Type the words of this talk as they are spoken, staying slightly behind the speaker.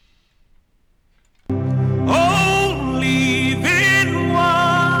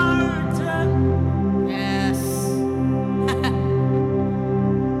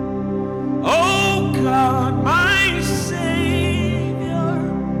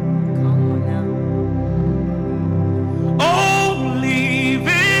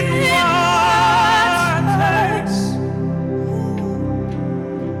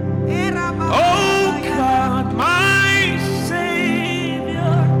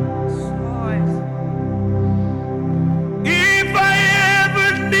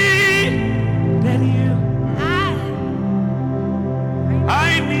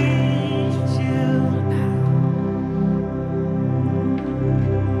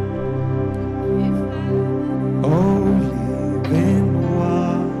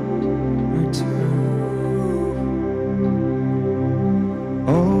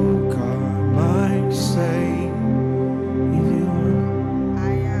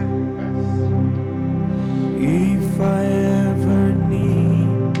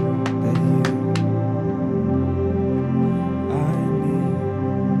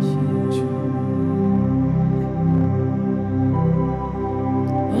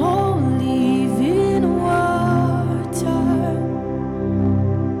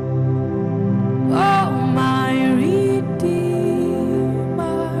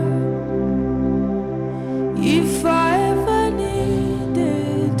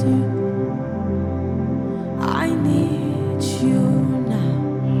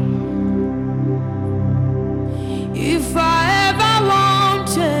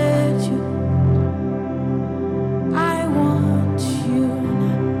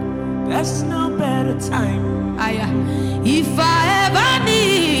That's no better time. If I ever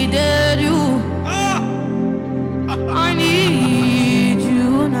needed you, I need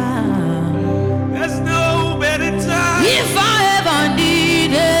you now. There's no better time. If I ever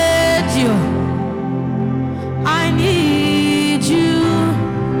needed you, I need you.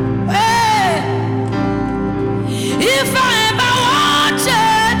 Hey. If I ever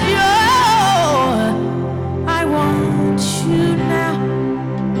wanted you, I want you now.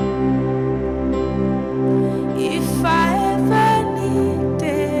 If I ever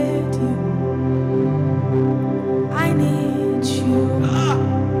needed you, I need you.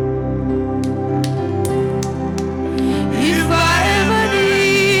 If I ever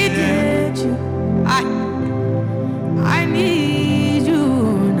needed you, I need you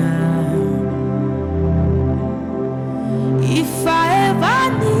now. If I ever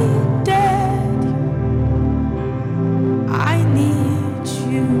needed you, I need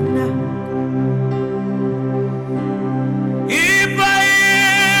you now. If I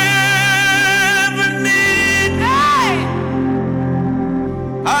ever need,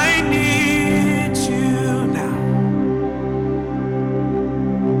 I need you now.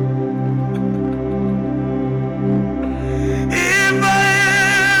 If I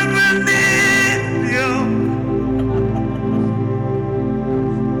ever need you,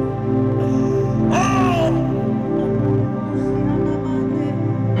 oh,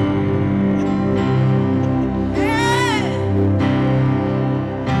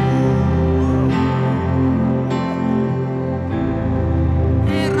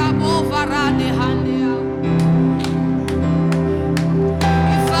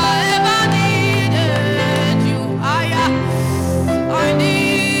 If I ever needed you, I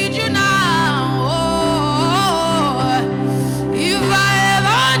need you now. Oh, if I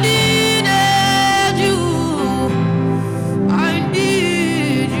ever needed you, I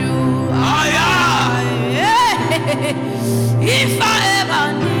need you. If I ever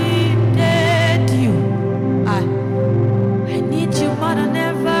needed you, I need you more than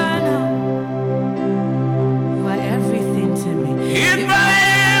ever now. You are everything to me. if I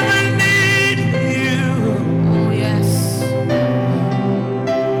ever need you, Oh yes.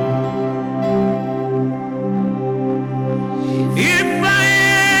 if I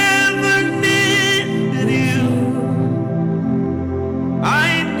ever needed you,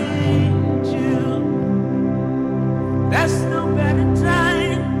 I need you. That's no better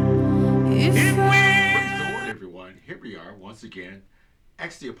time. If If I Praise the Lord, everyone. Here we are once again.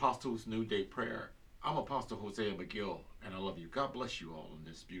 Acts the Apostles' Noonday Prayer. I'm Apostle Hosea McGill, and I love you. God bless you all on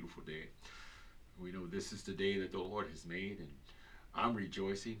this beautiful day. We know this is the day that the Lord has made, and I'm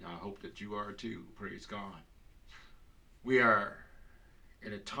rejoicing. I hope that you are too. Praise God. We are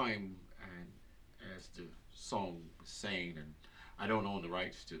in a time, and as the song was saying, and I don't own the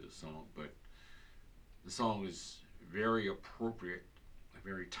rights to the song, but the song is very appropriate, a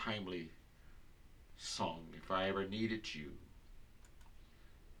very timely song. If I ever needed you,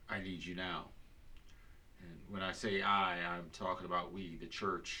 I need you now. And when I say I'm talking about we, the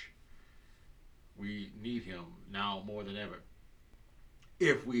church. We need him now more than ever.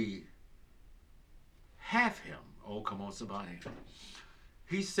 If we have him, oh, come on, somebody.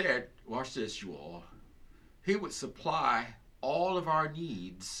 He said, watch this, you all. He would supply all of our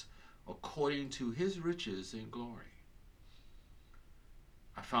needs according to his riches and glory.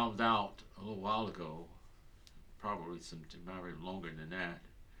 I found out a little while ago, probably maybe longer than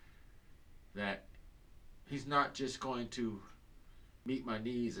that he's not just going to meet my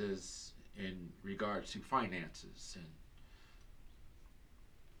needs as in regard to finances and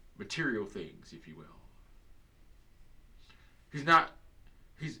material things, if you will.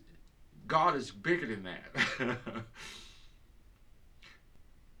 God is bigger than that.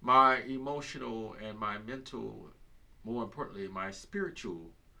 My emotional and my mental, more importantly, my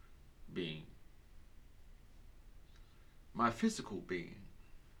spiritual being, my physical being.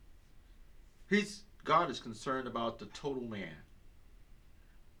 God is concerned about the total man.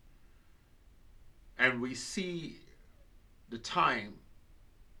 And we see the time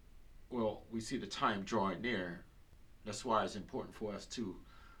drawing near. That's why it's important for us to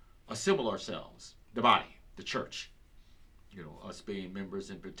assemble ourselves, the body, the church, us being members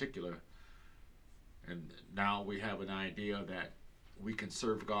in particular. And now we have an idea that we can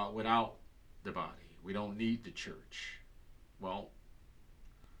serve God without the body. We don't need the church. Well,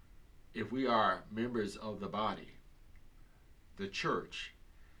 if we are members of the body, the church,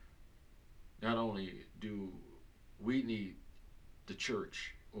 not only do we need the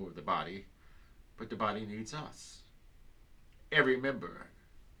church or the body, but the body needs us. Every member,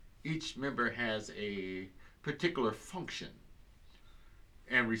 each member has a particular function.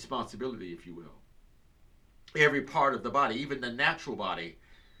 and responsibility, if you will. Every part of the body, even the natural body,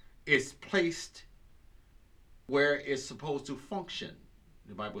 is placed where it's supposed to function.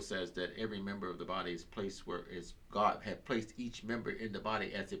 The Bible says that every member of the body is placed where is God had placed each member in the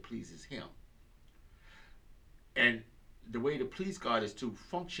body as it pleases Him. And the way to please God is to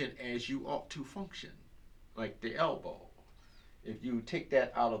function as you ought to function, like the elbow. If you take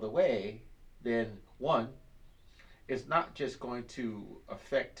that out of the way, then one, it's not just going to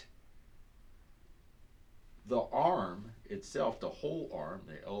affect the arm itself, the whole arm,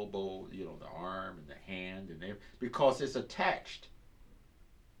 the elbow, the arm and the hand and everything, because it's attached.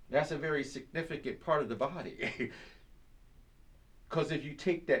 That's a very significant part of the body. Because if you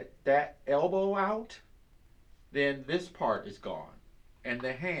take that elbow out, then this part is gone, and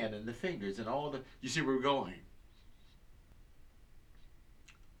the hand and the fingers and all the. You see where we're going?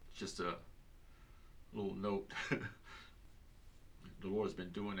 Just a little note. The Lord's been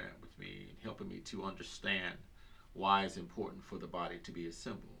doing that with me and helping me to understand why it's important for the body to be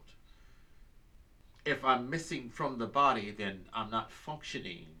assembled. If I'm missing from the body, then I'm not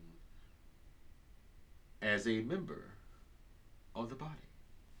functioning as a member of the body.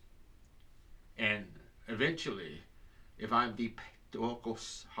 And eventually, if I'm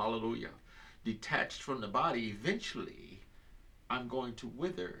hallelujah, detached from the body, eventually I'm going to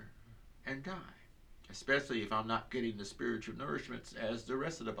wither and die. Especially if I'm not getting the spiritual nourishments as the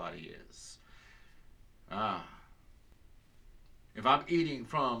rest of the body is. If I'm eating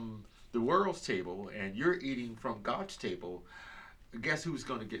from the world's table and you're eating from God's table, guess who's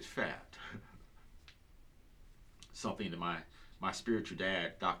going to get fat? Something that my spiritual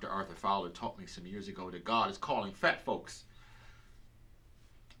dad, Dr. Arthur Fowler, taught me some years ago, that God is calling fat folks.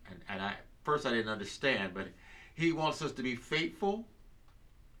 And first I didn't understand, but He wants us to be faithful,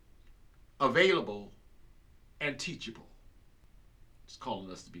 available, and teachable. It's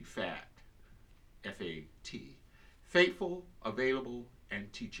calling us to be fat. F-A-T. Faithful, available,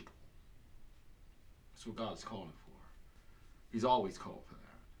 and teachable. That's what God's calling for. He's always called for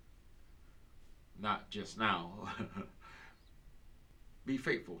that. Not just now. Be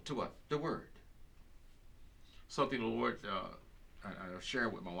faithful to what? The Word. Something the Lord, I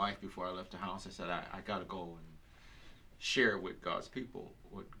shared with my wife before I left the house. I said, I got to go and share with God's people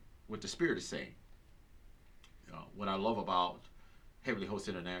what the Spirit is saying. What I love about Heavenly Host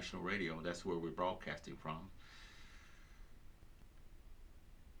International Radio, that's where we're broadcasting from,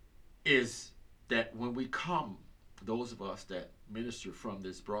 is that when we come, those of us that minister from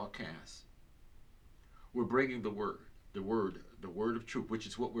this broadcast, we're bringing the word of truth, which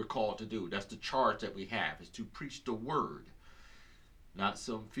is what we're called to do. That's the charge that we have, is to preach the word, not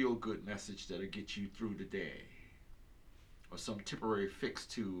some feel-good message that'll get you through the day, or some temporary fix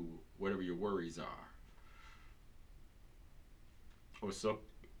to whatever your worries are, or some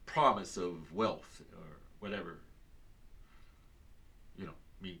promise of wealth or whatever.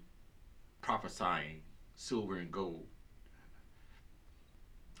 Me prophesying silver and gold.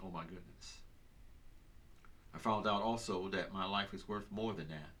 Oh my goodness. I found out also that my life is worth more than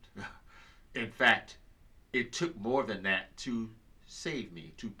that. In fact, it took more than that to save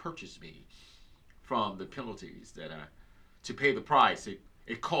me, to purchase me from the penalties to pay the price.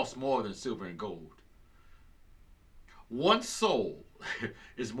 It costs more than silver and gold. One soul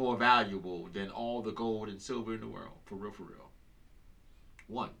is more valuable than all the gold and silver in the world. For real, for real.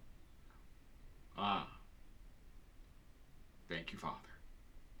 One. Thank you, Father.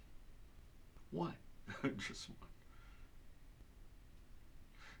 One. Just one.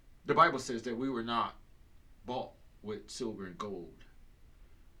 The Bible says that we were not bought with silver and gold,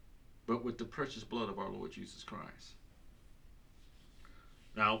 but with the precious blood of our Lord Jesus Christ.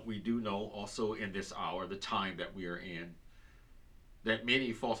 Now, we do know also in this hour, the time that we are in, that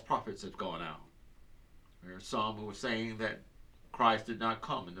many false prophets have gone out. There are some who are saying that Christ did not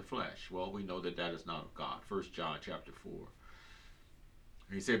come in the flesh. Well, we know that that is not of God. 1 John chapter 4.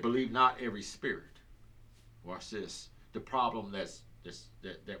 He said, believe not every spirit. Watch this. The problem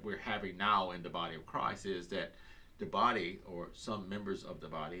that we're having now in the body of Christ is that the body, or some members of the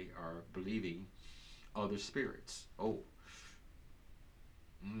body, are believing other spirits.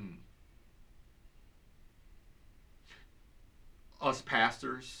 Us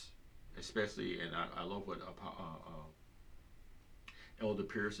pastors, especially, and I love what Elder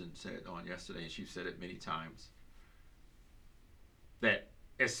Pearson said on yesterday, and she said it many times, that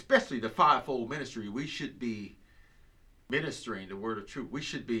especially the fivefold ministry, we should be ministering the word of truth. We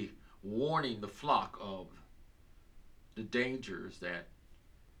should be warning the flock of the dangers that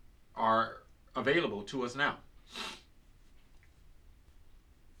are available to us now.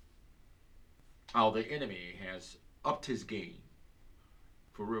 How the enemy has upped his game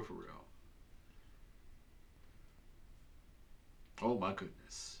For real, for real. Oh my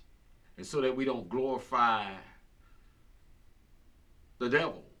goodness. And so that we don't glorify the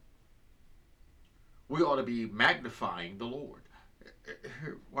devil, we ought to be magnifying the Lord.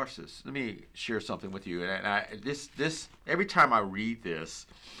 Here, watch this. Let me share something with you. And this every time I read this,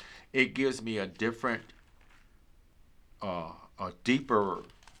 it gives me a different, a deeper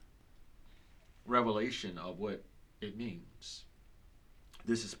revelation of what it means.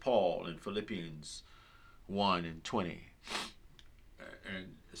 This is Paul in Philippians 1 and 20.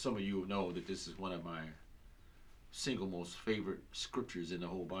 And some of you know that this is one of my single most favorite scriptures in the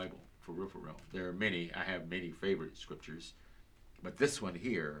whole Bible, for real, for real. There are many, I have many favorite scriptures, but this one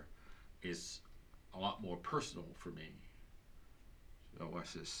here is a lot more personal for me. So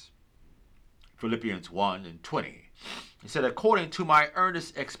watch this. Philippians 1 and 20. He said, according to my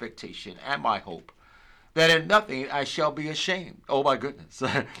earnest expectation and my hope, that in nothing I shall be ashamed. Oh my goodness.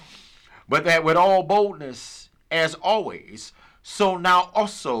 But that with all boldness, as always, so now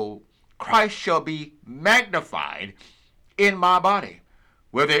also Christ shall be magnified in my body,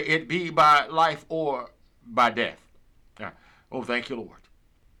 whether it be by life or by death. Oh, thank you, Lord.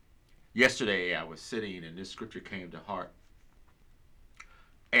 Yesterday I was sitting and this scripture came to heart.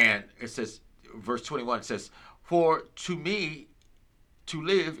 And it says, verse 21 says, for to me to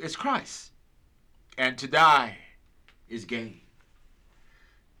live is Christ, and to die is gain.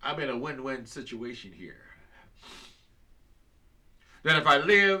 I'm in a win-win situation here. That if I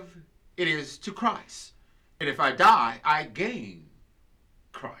live, it is to Christ. And if I die, I gain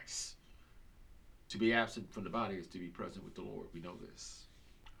Christ. To be absent from the body is to be present with the Lord. We know this.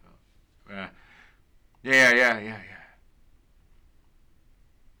 Yeah.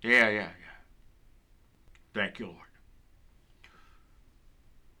 Thank you, Lord.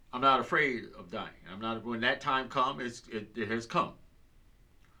 I'm not afraid of dying. I'm not. When that time comes, it has come.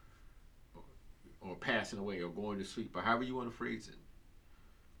 Or passing away, or going to sleep, or however you want to phrase it.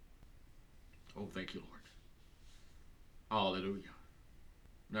 Oh, thank you, Lord. Hallelujah.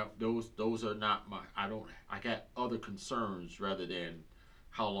 Now, those are not my. I got other concerns rather than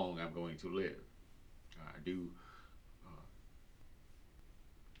how long I'm going to live. I do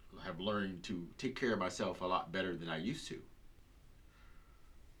have learned to take care of myself a lot better than I used to.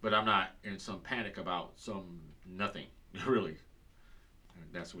 But I'm not in some panic about some nothing, really. And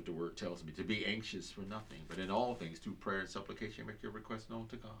that's what the word tells me, to be anxious for nothing, but in all things, through prayer and supplication, make your request known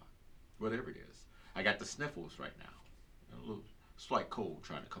to God, whatever it is. I got the sniffles right now, a little slight cold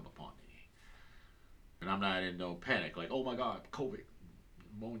trying to come upon me. And I'm not in no panic, like, oh my God, COVID,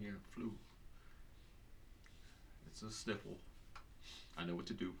 pneumonia, flu. It's a sniffle. I know what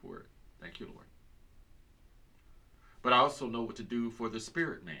to do for it. Thank you, Lord. But I also know what to do for the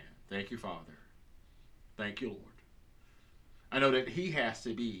spirit man. Thank you, Father. Thank you, Lord. I know that he has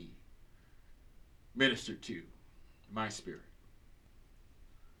to be ministered to, my spirit.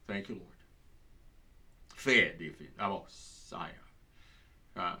 Thank you, Lord. Fed, if it,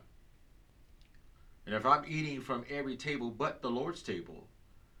 and if I'm eating from every table but the Lord's table,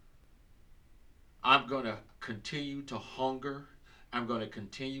 I'm going to continue to hunger. I'm going to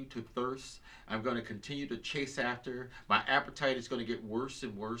continue to thirst. I'm going to continue to chase after. My appetite is going to get worse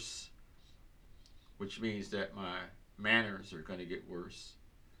and worse, which means that my manners are going to get worse.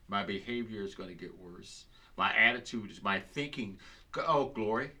 My behavior is going to get worse. My attitude is, my thinking, oh,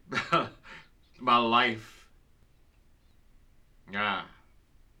 glory. My life.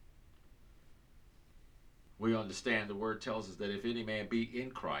 We understand the word tells us that if any man be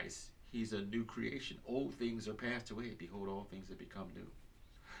in Christ, he's a new creation. Old things are passed away. Behold, all things have become new.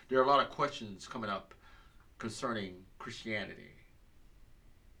 There are a lot of questions coming up concerning Christianity.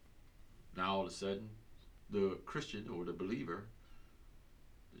 Now, all of a sudden, the Christian or the believer,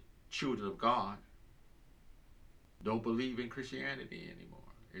 the children of God, don't believe in Christianity anymore.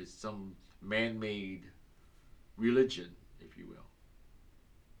 It's some man-made religion, if you will.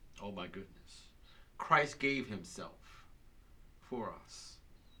 Oh my goodness. Christ gave himself for us.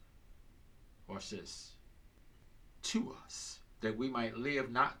 Watch this. To us, that we might live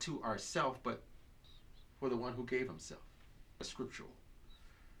not to ourselves, but for the one who gave himself. That's scriptural.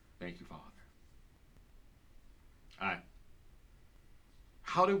 Thank you, Father. All right.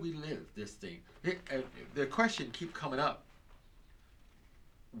 How do we live this thing? The question keeps coming up.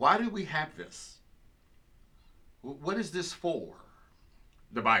 Why do we have this? What is this for?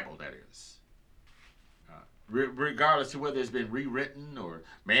 The Bible, that is. Regardless of whether it's been rewritten or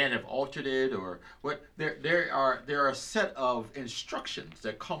man have altered it or what, there are a set of instructions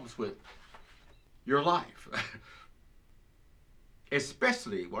that comes with your life.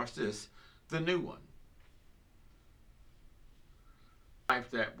 Especially, watch this, the new one. life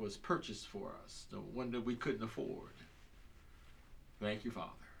that was purchased for us, the one that we couldn't afford. Thank you, Father.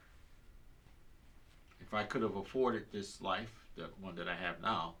 If I could have afforded this life, the one that I have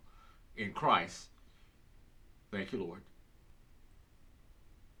now, in Christ, thank you, Lord,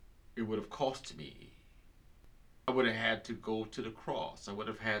 it would have cost me. I would have had to go to the cross. I would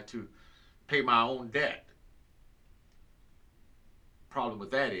have had to pay my own debt. Problem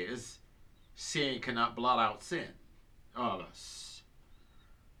with that is, sin cannot blot out sin.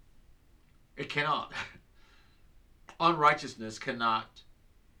 It cannot. Unrighteousness cannot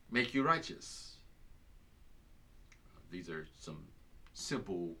make you righteous. These are some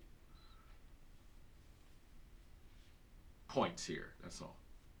simple points here. That's all.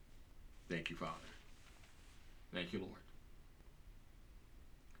 Thank you, Father. Thank you, Lord.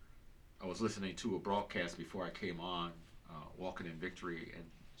 I was listening to a broadcast before I came on, Walking in Victory, and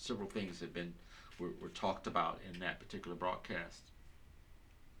several things were talked about in that particular broadcast.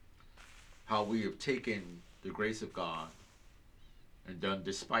 How we have taken the grace of God and done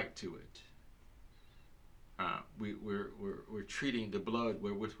despite to it. We're treating the blood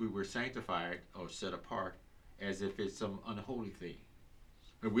with which we were sanctified or set apart as if it's some unholy thing.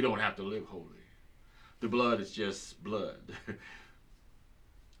 And we don't have to live holy. The blood is just blood.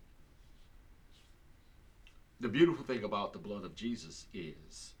 The beautiful thing about the blood of Jesus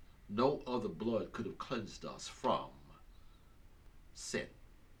is no other blood could have cleansed us from sin.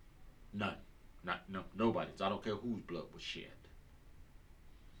 None. Nobody's. I don't care whose blood was shed.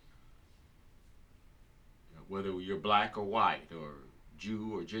 Whether you're black or white, or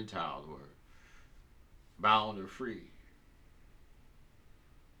Jew or Gentile, or bound or free.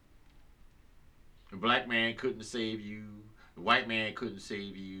 The black man couldn't save you. The white man couldn't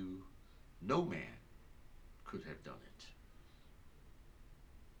save you. No man could have done it.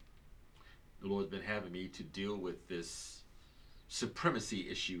 The Lord's been having me to deal with this supremacy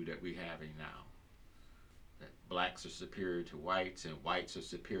issue that we're having now. That blacks are superior to whites and whites are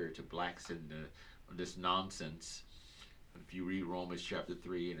superior to blacks, and this nonsense. If you read Romans chapter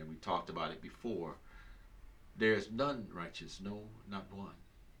 3, and then we talked about it before, there's none righteous, no, not one.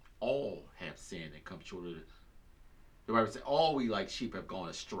 All have sinned and come short of the Bible says, all we like sheep have gone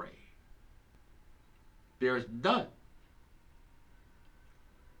astray. There is none.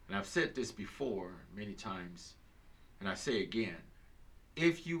 And I've said this before many times, and I say again,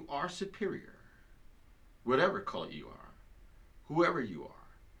 if you are superior, whatever color you are, whoever you are,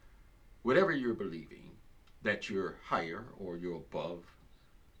 whatever you're believing, that you're higher or you're above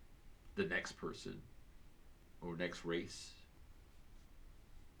the next person or next race,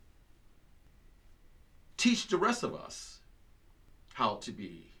 teach the rest of us how to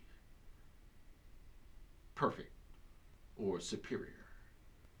be perfect or superior.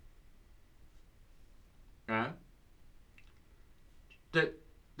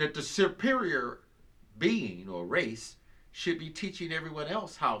 That the superior being or race should be teaching everyone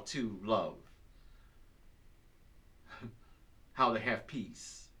else how to love, how to have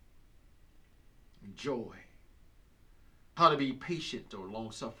peace, joy, how to be patient or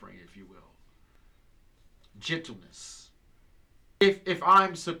long-suffering, if you will, gentleness. If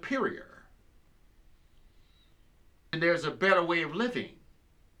I'm superior, then there's a better way of living.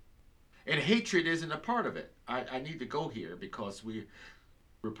 And hatred isn't a part of it. I need to go here because we're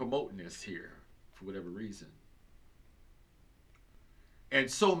promoting this here for whatever reason. And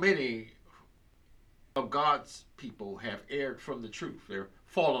so many of God's people have erred from the truth. They're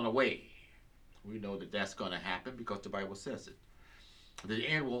fallen away. We know that that's going to happen because the Bible says it. The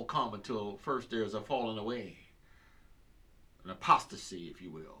end won't come until first there's a falling away, an apostasy, if you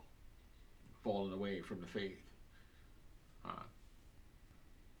will, falling away from the faith.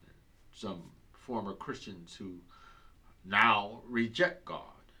 Some former Christians who now reject God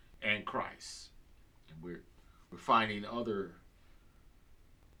and Christ. And we're finding other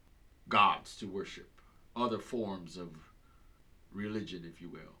gods to worship, other forms of religion, if you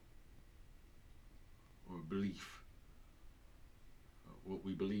will, or belief, what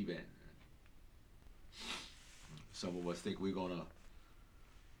we believe in. Some of us think we're going to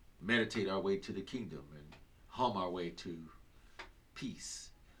meditate our way to the kingdom and hum our way to peace,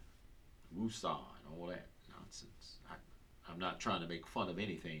 woosah, and all that nonsense. I'm not trying to make fun of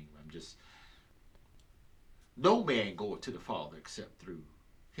anything. I'm just, no man goeth to the Father except through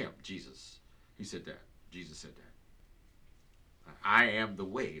him, Jesus. He said that. Jesus said that. I am the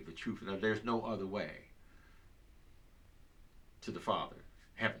way, the truth, and there's no other way to the Father,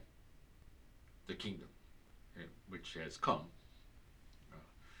 heaven, the kingdom, which has come.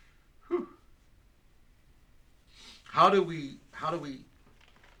 How do we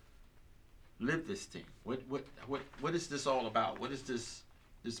live this thing? What is this all about? What is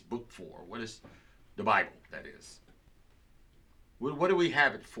this book for? What is the Bible, that is? What do we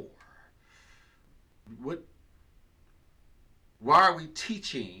have it for? What? Why are we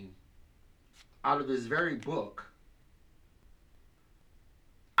teaching out of this very book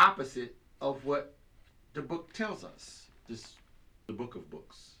opposite of what the book tells us? The book of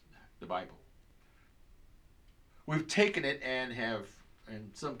books, the Bible. We've taken it and have, in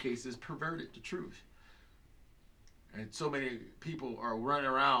some cases, perverted the truth. And so many people are running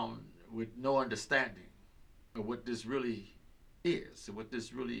around with no understanding of what this really is, and what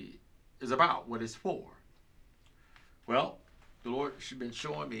this really is about, what it's for. Well, the Lord has been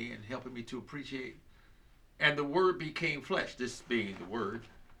showing me and helping me to appreciate. And the Word became flesh, this being the Word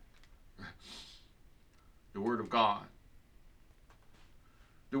of God.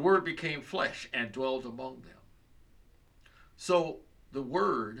 The Word became flesh and dwelled among them. So the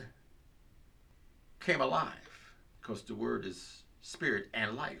Word came alive, because the Word is spirit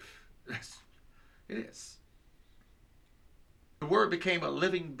and life. It is. The Word became a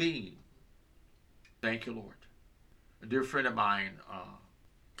living being. Thank you, Lord. A dear friend of mine,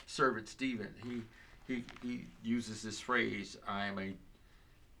 servant Stephen, he uses this phrase, I am a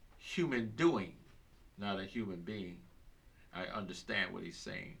human doing, not a human being. I understand what he's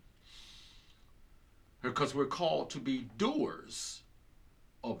saying. Because we're called to be doers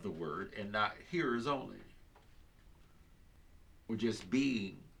of the word and not hearers only. We're just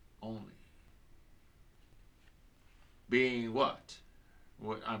being only. Being what?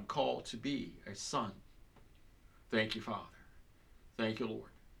 What I'm called to be, a son. Thank you, Father. Thank you, Lord.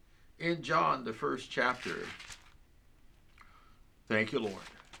 In John, the first chapter, thank you, Lord.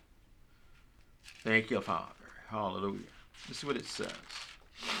 Thank you, Father. Hallelujah. This is what it says.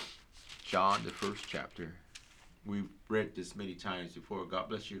 John, the first chapter. We've read this many times before. God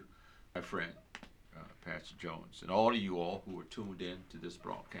bless you, my friend, Pastor Jones, and all of you all who are tuned in to this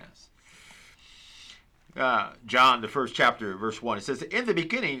broadcast. John, the first chapter, verse 1. It says, in the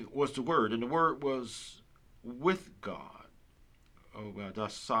beginning was the Word, and the Word was with God. Oh, God,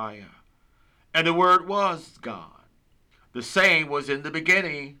 Messiah. And the Word was God. The same was in the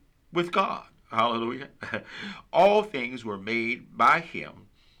beginning with God. Hallelujah. All things were made by him,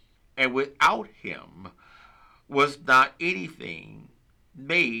 and without him was not anything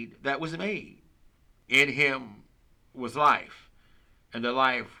made that was made. In him was life, and the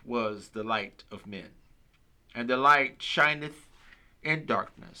life was the light of men. And the light shineth in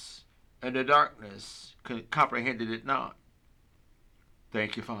darkness, and the darkness comprehended it not.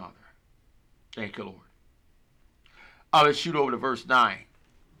 Thank you, Father. Thank you, Lord. Let's shoot over to verse 9.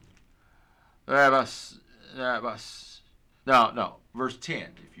 No, verse 10,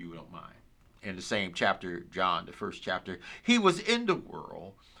 if you don't mind. In the same chapter, John, the first chapter. He was in the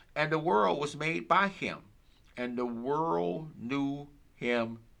world, and the world was made by him, and the world knew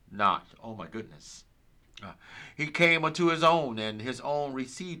him not. Oh, my goodness. He came unto his own, and his own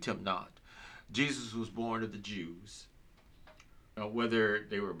received him not. Jesus was born of the Jews. Whether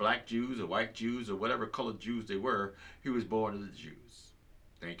they were black Jews or white Jews or whatever colored Jews they were, he was born of the Jews.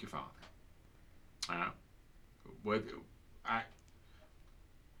 Thank you, Father.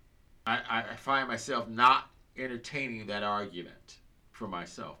 I find myself not entertaining that argument for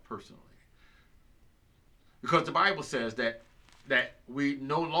myself personally, because the Bible says that we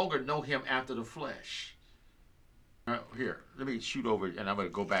no longer know him after the flesh. Here, let me shoot over, and I'm going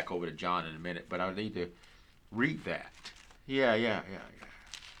to go back over to John in a minute, but I need to read that. Yeah.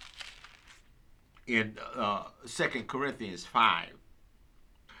 In 2 Corinthians 5,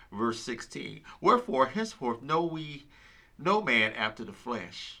 verse 16. Wherefore, henceforth know we no man after the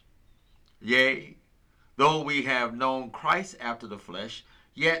flesh. Yea, though we have known Christ after the flesh,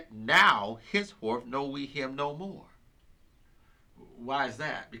 yet now henceforth know we him no more. Why is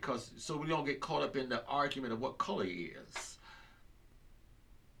that? Because so we don't get caught up in the argument of what color he is.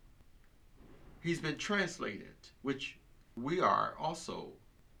 He's been translated, which we are also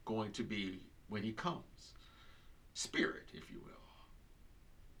going to be when he comes. Spirit, if you will.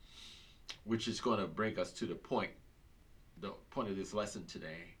 Which is going to bring us to the point of this lesson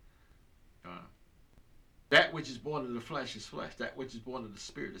today. That which is born of the flesh is flesh. That which is born of the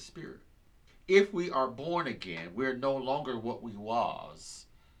spirit is spirit. If we are born again, we're no longer what we was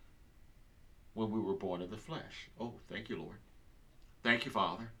when we were born of the flesh. Oh, thank you, Lord. Thank you,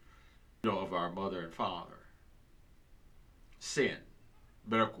 Father. Of our mother and father. Sin.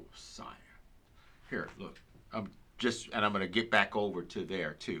 Miracles. Here, look. I'm going to get back over to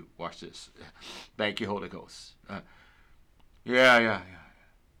there too. Watch this. Thank you, Holy Ghost. Yeah.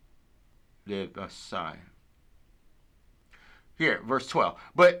 The Messiah. Here, verse 12.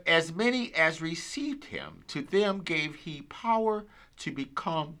 But as many as received him, to them gave he power to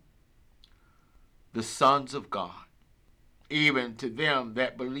become the sons of God, even to them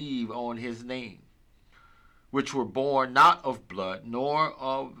that believe on his name, which were born not of blood, nor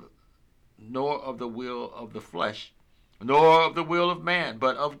of the will of the flesh, nor of the will of man,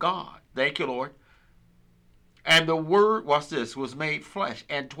 but of God. Thank you, Lord. And the Word, watch this, was made flesh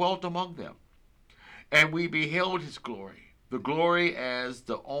and dwelt among them. And we beheld his glory, the glory as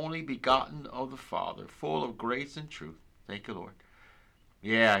the only begotten of the Father, full of grace and truth. Thank you, Lord.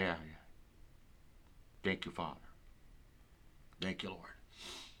 Yeah. Thank you, Father. Thank you, Lord.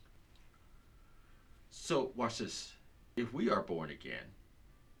 So, watch this. If we are born again,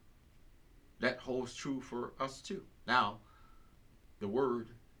 that holds true for us too. Now, the Word,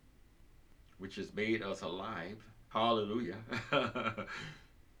 which has made us alive, hallelujah,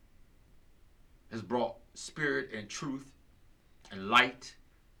 has brought spirit and truth and light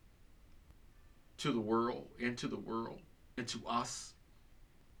to the world, into us,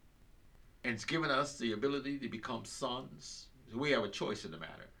 and it's given us the ability to become sons. We have a choice in the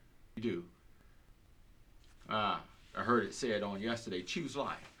matter. We do. I heard it said on yesterday, choose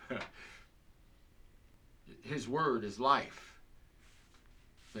life. His word is life.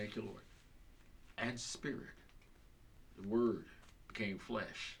 Thank you, Lord. And spirit. The word became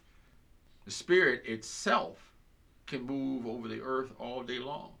flesh. The spirit itself can move over the earth all day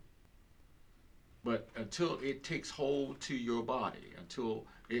long. But until it takes hold to your body,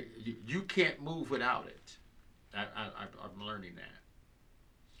 you can't move without it. I'm learning that.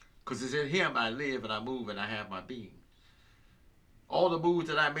 Because it's in him I live and I move and I have my being. All the moves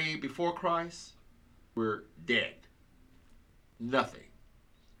that I made before Christ were dead. Nothing.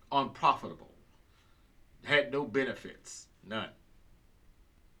 Unprofitable. Had no benefits. None.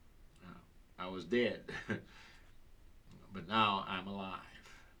 I was dead. But now I'm alive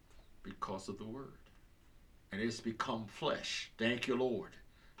because of the word. And it's become flesh. Thank you, Lord.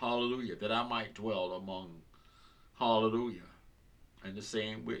 Hallelujah. That I might dwell among. Hallelujah. And the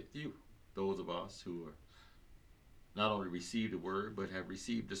same with you. Those of us who are not only received the word, but have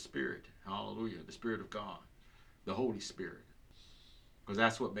received the Spirit. Hallelujah. The Spirit of God. The Holy Spirit. Because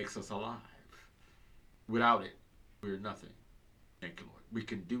that's what makes us alive. Without it, we're nothing. Thank you, Lord. We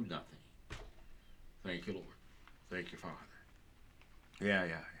can do nothing. Thank you, Lord. Thank you, Father.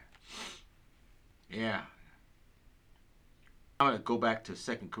 Yeah. I'm going to go back to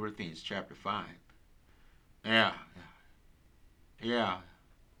 2 Corinthians chapter 5. Yeah.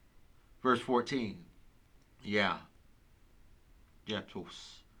 Verse 14. Yeah.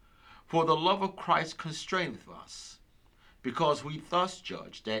 For the love of Christ constraineth us, because we thus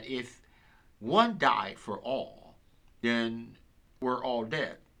judge that if one died for all, then we're all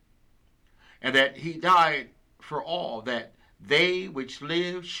dead. And that he died for all, that they which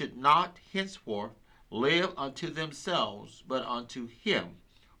live should not henceforth live unto themselves, but unto him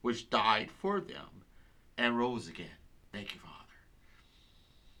which died for them and rose again. Thank you, Father.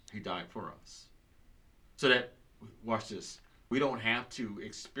 He died for us. So that, watch this, we don't have to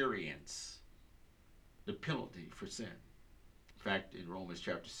experience the penalty for sin. In fact, in Romans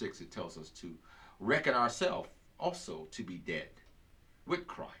chapter 6, it tells us to reckon ourselves also to be dead with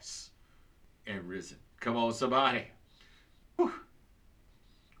Christ and risen. Come on, somebody. Whew.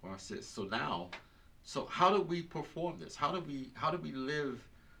 Watch this. So how do we perform this? How do we live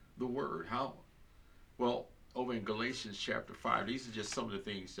the word? Well, over in Galatians chapter 5, these are just some of the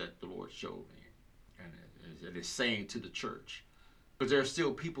things that the Lord showed me. And it is saying to the church. Because there are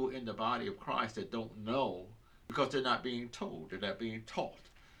still people in the body of Christ that don't know because they're not being told. They're not being taught.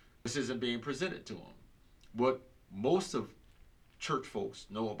 This isn't being presented to them. What most of church folks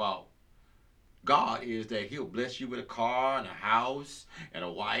know about God is that he'll bless you with a car and a house and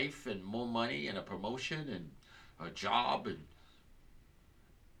a wife and more money and a promotion and a job. And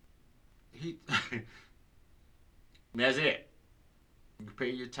that's it. You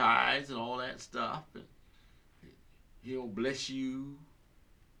pay your tithes and all that stuff. And he'll bless you.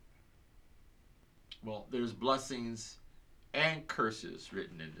 Well, there's blessings and curses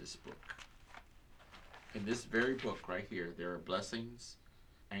written in this book. In this very book right here, there are blessings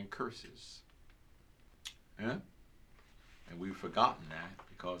and curses. Yeah? And we've forgotten that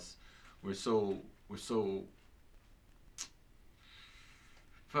because we're so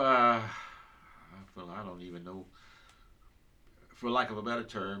I don't even know, for lack of a better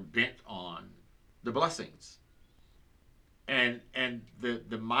term, bent on the blessings. And the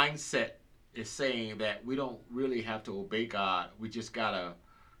mindset is saying that we don't really have to obey God. We just gotta,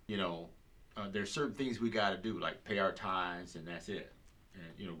 there's certain things we gotta do, like pay our tithes, and that's it.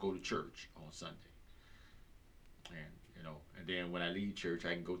 And go to church on Sunday. And And then when I leave church,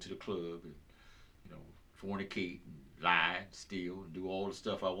 I can go to the club and, fornicate and lie, and steal, and do all the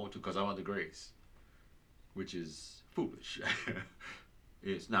stuff I want to because I'm under grace, which is foolish.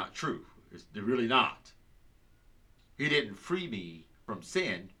 It's not true. They're really not. He didn't free me from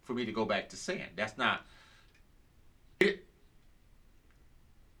sin for me to go back to sin. That's not it.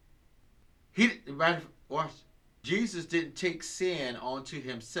 Jesus didn't take sin onto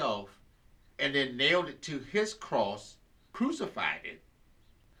himself and then nailed it to his cross, crucified it,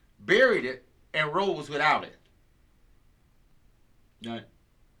 buried it, and rose without it. Now,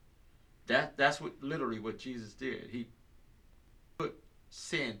 that's literally what Jesus did. He put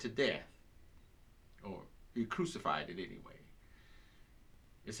sin to death, or he crucified it anyway.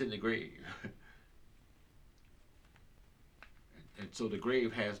 It's in the grave. And so the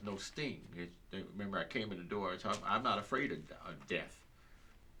grave has no sting. Remember, I came in the door. I'm not afraid of death.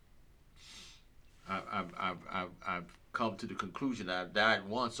 I've come to the conclusion that I've died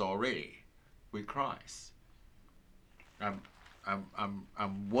once already with Christ. I'm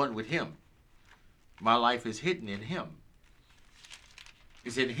one with Him. My life is hidden in Him.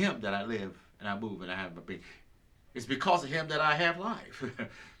 It's in Him that I live and I move and I have my being. It's because of Him that I have life.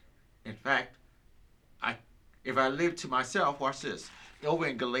 In fact, if I live to myself, watch this. Over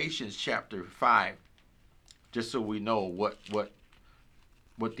in Galatians chapter 5, just so we know what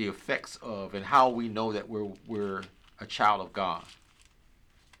the effects of and how we know that we're a child of God.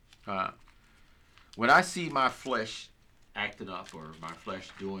 When I see my flesh acting up or my flesh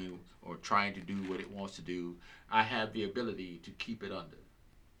doing or trying to do what it wants to do, I have the ability to keep it under.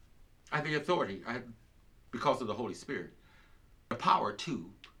 I have the authority, because of the Holy Spirit, the power to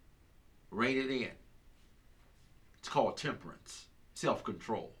rein it in. It's called temperance,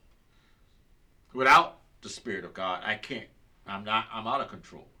 self-control. Without the Spirit of God, I can't. I'm out of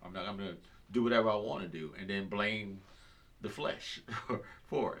control. I'm going to do whatever I want to do and then blame the flesh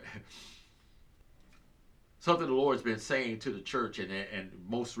for it. Something the Lord's been saying to the church and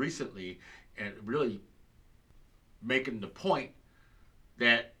most recently, and really making the point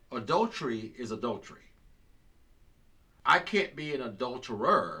that adultery is adultery. I can't be an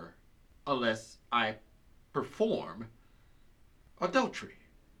adulterer unless I perform adultery.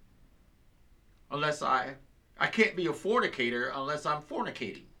 Unless I can't be a fornicator unless I'm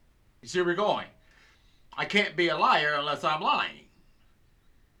fornicating. You see where we're going? I can't be a liar unless I'm lying.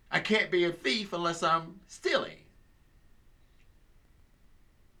 I can't be a thief unless I'm stealing.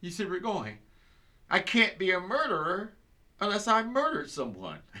 You see where we're going? I can't be a murderer unless I murdered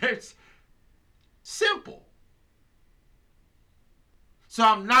someone. It's simple. So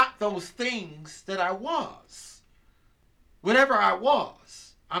I'm not those things that I was. Whatever I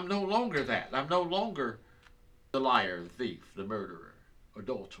was, I'm no longer that. I'm no longer the liar, the thief, the murderer,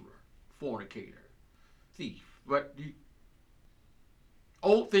 adulterer, fornicator, thief. But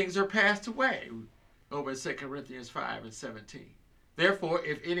old things are passed away. Over in 2 Corinthians 5 and 17. Therefore,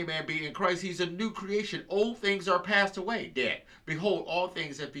 if any man be in Christ, he's a new creation. Old things are passed away, dead. Behold, all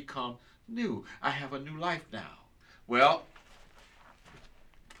things have become new. I have a new life now. Well,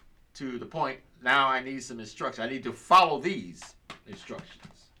 to the point, now I need some instruction. I need to follow these instructions.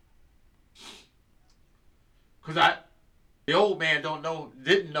 Because the old man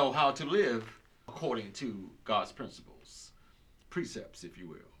didn't know how to live according to God's principles, precepts, if you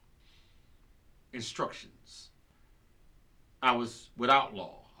will, instructions. I was without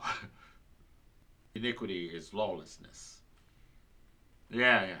law. Iniquity is lawlessness.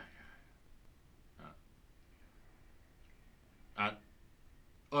 Yeah.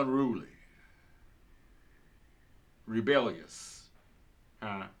 Unruly, rebellious,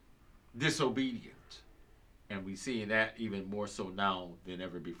 disobedient. And we see that even more so now than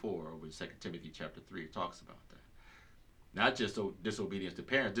ever before. Over in 2 Timothy chapter 3, it talks about that. Not just disobedience to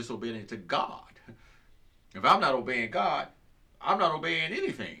parents, disobedience to God. If I'm not obeying God, I'm not obeying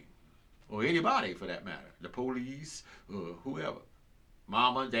anything. Or anybody for that matter. The police, or whoever.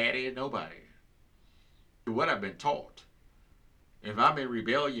 Mama, daddy, nobody. What I've been taught. If I'm in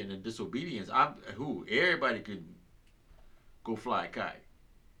rebellion and disobedience, everybody can go fly a kite.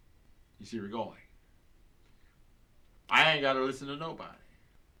 You see where we're going? I ain't got to listen to nobody.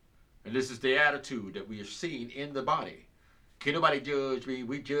 And this is the attitude that we are seeing in the body. Can't nobody judge me.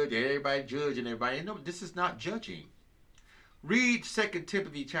 We judge everybody, judging everybody. No, this is not judging. Read 2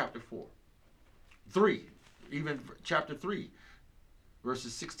 Timothy chapter 3, even chapter 3,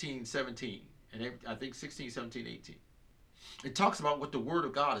 verses 16, 17, and I think 16, 17, 18. It talks about what the Word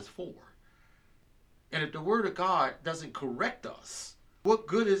of God is for. And if the Word of God doesn't correct us, what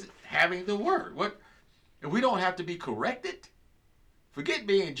good is having the Word? If we don't have to be corrected, forget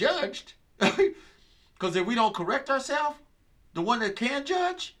being judged. Because if we don't correct ourselves, the one that can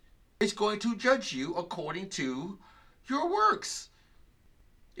judge is going to judge you according to your works.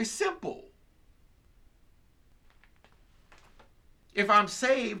 It's simple. If I'm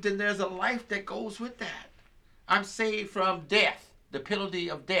saved, then there's a life that goes with that. I'm saved from death, the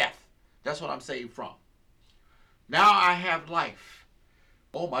penalty of death. That's what I'm saved from. Now I have life.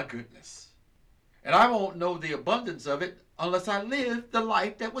 Oh my goodness. And I won't know the abundance of it unless I live the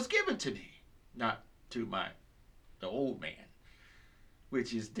life that was given to me. Not to the old man,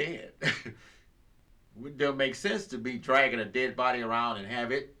 which is dead. It don't make sense to be dragging a dead body around and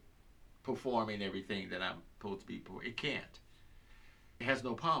have it performing everything that I'm supposed to be performing. It can't. It has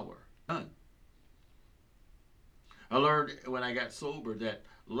no power. None. I learned when I got sober that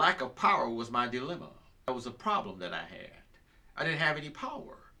lack of power was my dilemma. That was a problem that I had. I didn't have any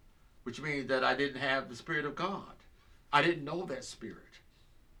power, which means that I didn't have the Spirit of God. I didn't know that Spirit,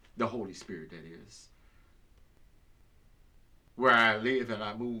 the Holy Spirit, that is, where I live and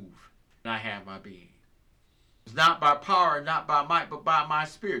I move and I have my being. It's not by power, not by might, but by my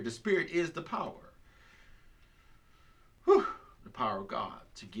Spirit. The Spirit is the power. Whew. The power of God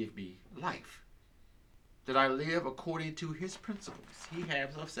to give me life. That I live according to His principles. He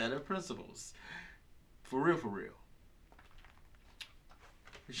has a set of principles. For real, for real.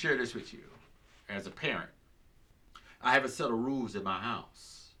 I share this with you. As a parent, I have a set of rules in my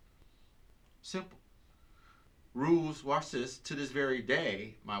house. Simple. Rules, watch this, to this very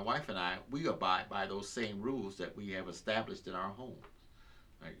day, my wife and I, we abide by those same rules that we have established in our home.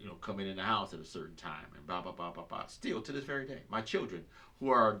 Like, coming in the house at a certain time and blah, blah, blah, blah, blah. Still to this very day. My children, who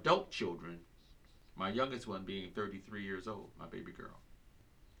are adult children, my youngest one being 33 years old, my baby girl.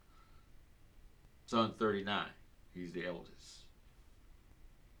 Son's 39. He's the eldest.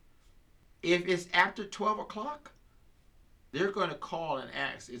 If it's after 12 o'clock, they're going to call and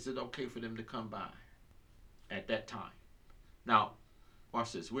ask, is it okay for them to come by at that time? Now,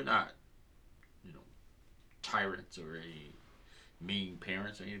 watch this. We're not, tyrants or any mean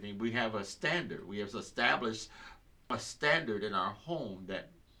parents or anything. We have a standard. We have established a standard in our home that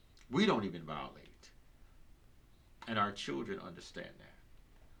we don't even violate. And our children understand that.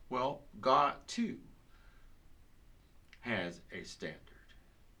 Well, God too has a standard.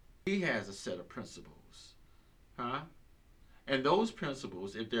 He has a set of principles. And those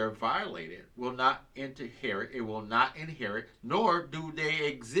principles, if they're violated, will not inherit. It will not inherit, nor do they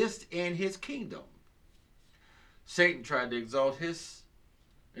exist in His kingdom. Satan tried to exalt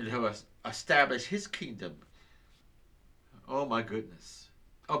and establish his kingdom. Oh my goodness.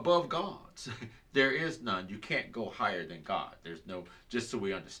 Above God's. There is none. You can't go higher than God. There's no, just so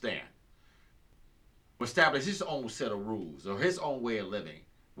we understand. Establish his own set of rules or his own way of living.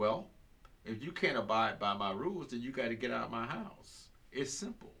 Well, if you can't abide by my rules, then you got to get out of my house. It's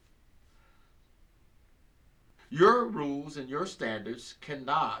simple. Your rules and your standards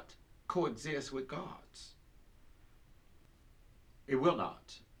cannot coexist with God's. It will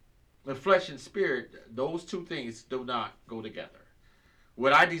not. The flesh and spirit, those two things do not go together.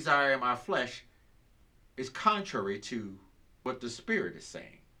 What I desire in my flesh is contrary to what the Spirit is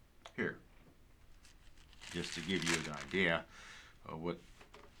saying. Here, just to give you an idea of what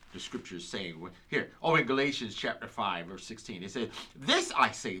the Scripture is saying. Here, in Galatians chapter 5, verse 16, it says, "This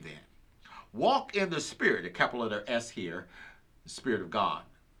I say then, walk in the Spirit," a capital letter S here, the Spirit of God.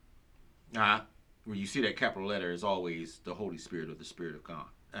 When you see that capital letter, is always the Holy Spirit or the Spirit of God.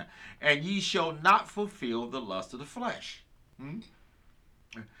 "And ye shall not fulfill the lust of the flesh."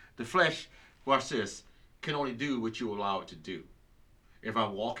 The flesh, watch this, can only do what you allow it to do. If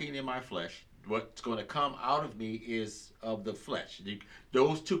I'm walking in my flesh, what's going to come out of me is of the flesh.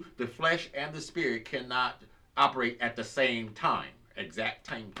 Those two, the flesh and the spirit, cannot operate at the same time, exact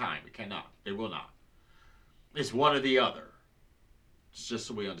same time. It cannot. It will not. It's one or the other. It's just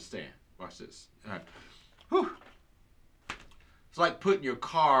so we understand. Watch this. It's like putting your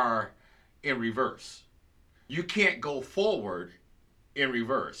car in reverse. You can't go forward in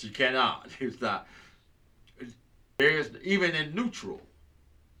reverse. You cannot. It's not. There's even in neutral.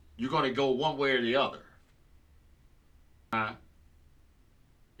 You're going to go one way or the other. Either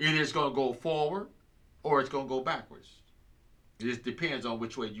it's going to go forward or it's going to go backwards. It just depends on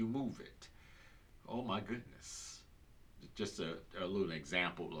which way you move it. Oh my goodness. Just a little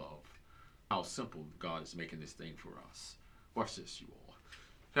example of how simple God is making this thing for us. Watch this, you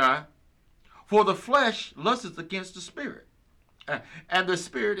all. For the flesh lusteth against the spirit, and the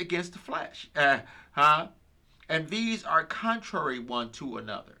spirit against the flesh. And these are contrary one to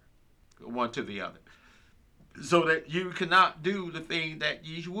another, one to the other, so that you cannot do the thing that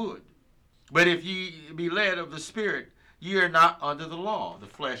ye would. But if ye be led of the Spirit, ye are not under the law. The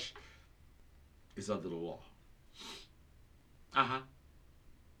flesh is under the law. Uh-huh.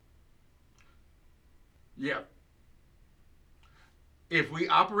 Yeah. If we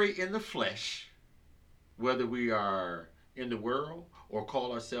operate in the flesh, whether we are in the world or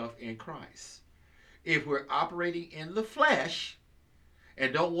call ourselves in Christ, if we're operating in the flesh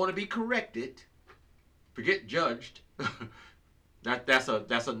and don't want to be corrected, forget judged.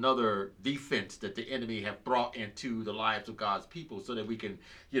 That's another defense that the enemy have brought into the lives of God's people, so that we can,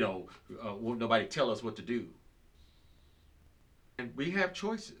 won't nobody tell us what to do. And we have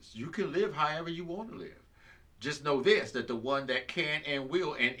choices. You can live however you want to live. Just know this, that the one that can and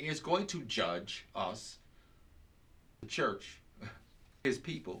will and is going to judge us, the church, his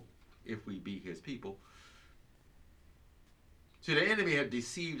people, if we be his people. See, the enemy had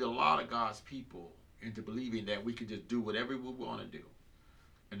deceived a lot of God's people into believing that we can just do whatever we want to do.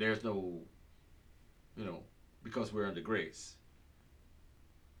 And there's no, because we're under grace.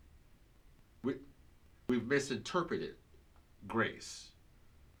 We've misinterpreted grace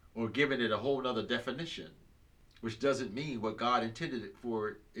or given it a whole other definition, which doesn't mean what God intended it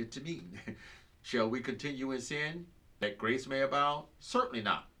for it to mean. Shall we continue in sin that grace may abound? Certainly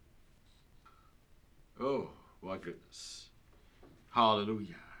not. Oh, my goodness.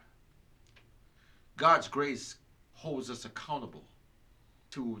 Hallelujah. God's grace holds us accountable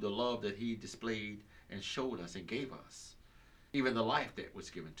to the love that he displayed and showed us and gave us, even the life that was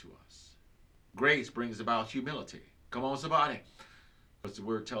given to us. Grace brings about humility. Come on, somebody. Because the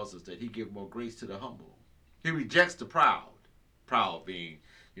word tells us that he gives more grace to the humble. He rejects the proud. Proud being,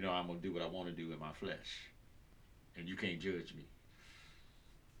 I'm going to do what I want to do in my flesh. And you can't judge me.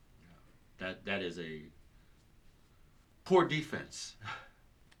 That is a poor defense.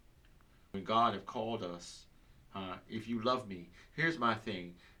 When God have called us, if you love me, here's my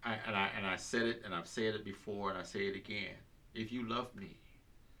thing. I said it, and I've said it before, and I say it again. If you love me,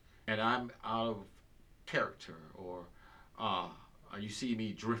 and I'm out of character, or you see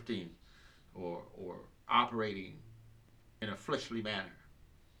me drifting, or operating in a fleshly manner,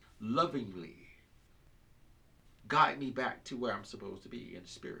 lovingly guide me back to where I'm supposed to be in the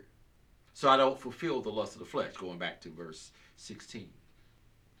spirit, so I don't fulfill the lust of the flesh. Going back to verse 16.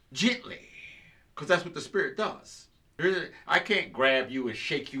 Gently, because that's what the Spirit does. I can't grab you and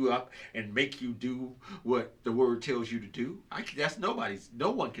shake you up and make you do what the Word tells you to do.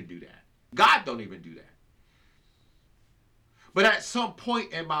 No one can do that. God don't even do that. But at some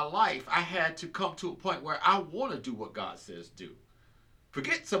point in my life, I had to come to a point where I want to do what God says do.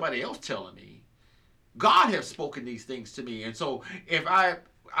 Forget somebody else telling me. God has spoken these things to me. And so if I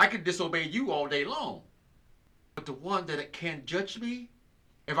can disobey you all day long, but the one that can judge me,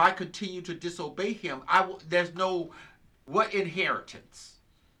 if I continue to disobey him, there's no, what inheritance?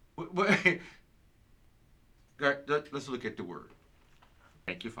 Let's look at the word.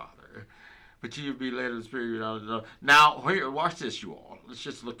 Thank you, Father. But you be led of the Spirit. Now, here, watch this, you all. Let's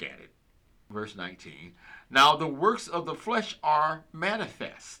just look at it. Verse 19. Now, the works of the flesh are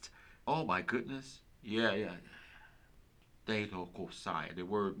manifest. Oh, my goodness. Yeah. The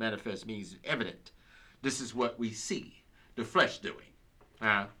word manifest means evident. This is what we see the flesh doing.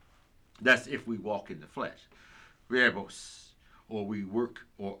 That's if we walk in the flesh. Rebos, or we work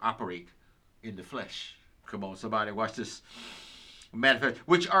or operate in the flesh. Come on, somebody, watch this. Manifest,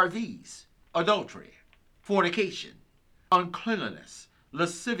 which are these: adultery, fornication, uncleanness,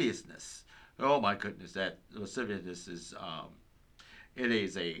 lasciviousness. Oh my goodness, that lasciviousness is it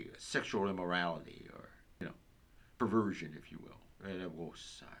is a sexual immorality, or perversion, if you will.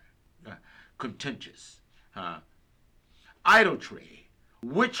 Contentious, idolatry,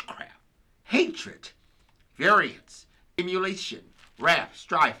 witchcraft, hatred, variance, emulation, wrath,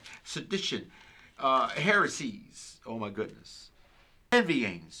 strife, sedition, heresies. Oh my goodness.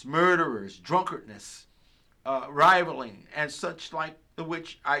 Envyings, murderers, drunkardness, rivaling, and such like, the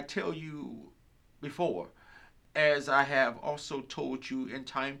which I tell you before, as I have also told you in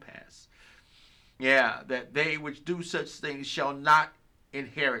time past. Yeah, that they which do such things shall not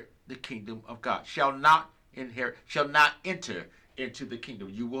inherit the kingdom of God. Shall not enter into the kingdom.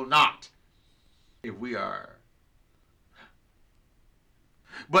 You will not, if we are.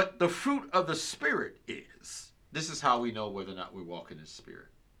 But the fruit of the Spirit is. This is how we know whether or not we walk in the Spirit.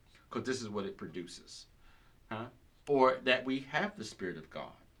 Because this is what it produces. Or that we have the Spirit of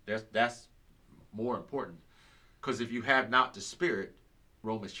God. That's more important. Because if you have not the Spirit,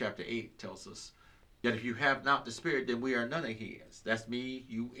 Romans chapter 8 tells us that if you have not the Spirit, then we are none of his. That's me,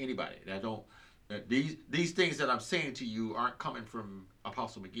 you, anybody. These things that I'm saying to you aren't coming from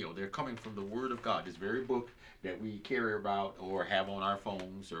Apostle McGill. They're coming from the Word of God, this very book that we carry about or have on our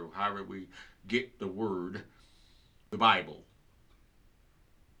phones, or however we get the Word, the Bible.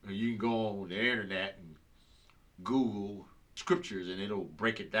 You can go on the internet and Google scriptures and it'll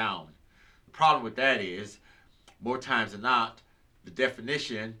break it down. The problem with that is, more times than not, the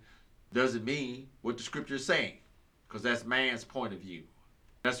definition doesn't mean what the scripture is saying, because that's man's point of view.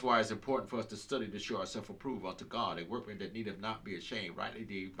 That's why it's important for us to study to show ourselves approved unto God, a workman that needeth not be ashamed, rightly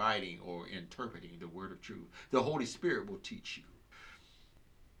dividing or interpreting the word of truth. The Holy Spirit will teach you.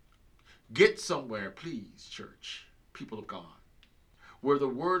 Get somewhere, please, church, people of God, where the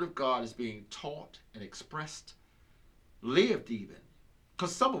word of God is being taught and expressed, lived even.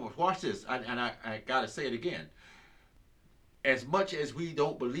 Because some of us, watch this, and I got to say it again. As much as we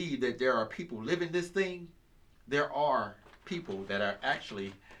don't believe that there are people living this thing, there are people that are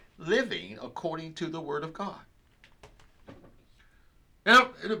actually living according to the word of God.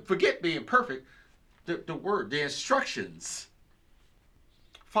 Now, forget being perfect. The word, the instructions,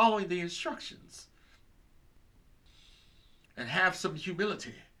 following the instructions, and have some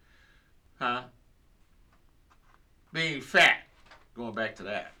humility, being fat, going back to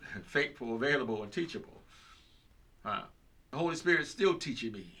that, faithful, available, and teachable. The Holy Spirit's still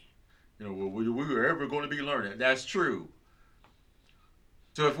teaching me. Well, we were ever going to be learning. That's true.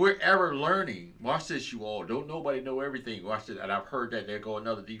 So if we're ever learning, watch this, you all. Don't nobody know everything. Watch this. And I've heard that. There go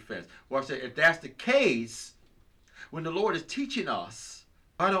another defense. Watch this. If that's the case, when the Lord is teaching us,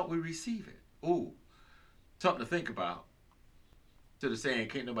 why don't we receive it? Ooh, something to think about. To the saying,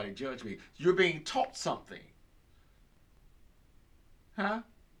 can't nobody judge me. You're being taught something.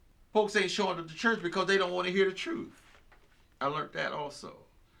 Folks ain't showing up to church because they don't want to hear the truth. I learned that also.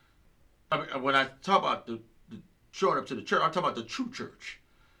 When I talk about the showing up to the church, I'm talking about the true church.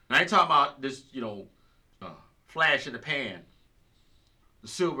 And I ain't talking about this, flash in the pan, the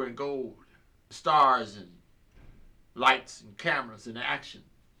silver and gold, the stars and lights and cameras and action,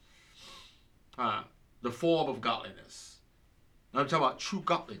 the form of godliness. I'm talking about true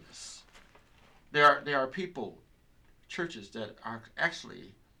godliness. There are people, churches that are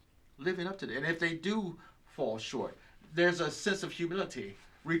actually living up to that. And if they do fall short, there's a sense of humility,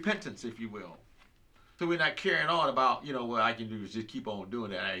 repentance, if you will. So we're not carrying on about, what I can do is just keep on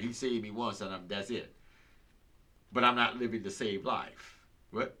doing that. He saved me once and that's it. But I'm not living the saved life.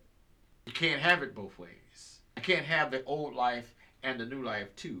 What? You can't have it both ways. I can't have the old life and the new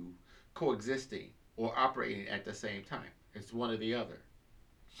life too coexisting or operating at the same time. It's one or the other.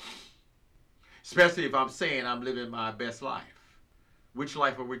 Especially if I'm saying I'm living my best life. Which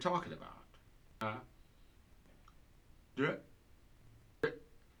life are we talking about?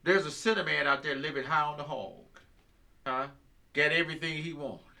 There's a sinner man out there living high on the hog. Got everything he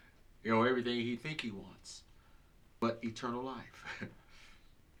wants. Everything he think he wants. But eternal life.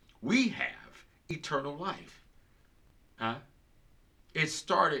 We have eternal life. It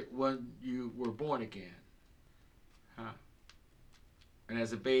started when you were born again. And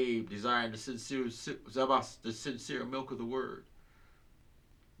as a babe, desiring the sincere milk of the word.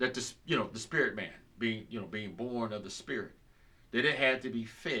 That the spirit man, being born of the spirit. That it had to be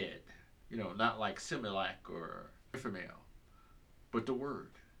fed, not like Similac or Ifamel, but the word.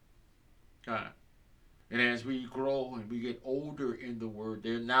 And as we grow and we get older in the word,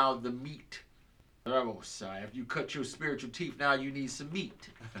 they're now the meat. If you cut your spiritual teeth, now you need some meat.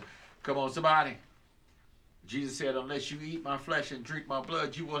 Come on, somebody. Jesus said, unless you eat my flesh and drink my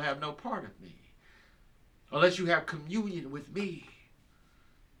blood, you will have no part of me. Unless you have communion with me.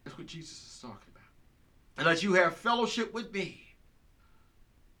 That's what Jesus is talking about. Unless you have fellowship with me.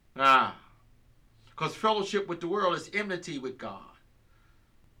 Because fellowship with the world is enmity with God.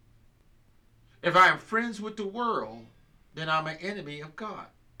 If I am friends with the world, then I'm an enemy of God.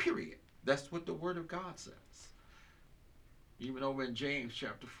 Period. That's what the Word of God says. Even over in James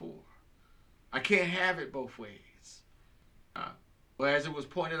chapter 4. I can't have it both ways. Well, as it was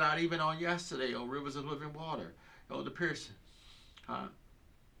pointed out even on yesterday on Rivers of Living Water, Elder Pearson.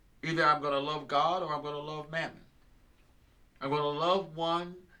 Either I'm going to love God or I'm going to love mammon. I'm going to love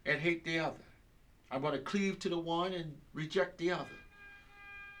one and hate the other. I'm going to cleave to the one and reject the other.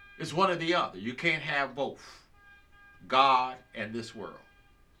 It's one or the other. You can't have both. God and this world.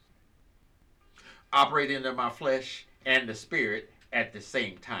 Operate into my flesh and the spirit at the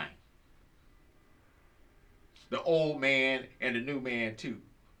same time. The old man and the new man too.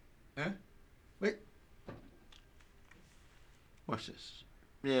 Wait. What's this?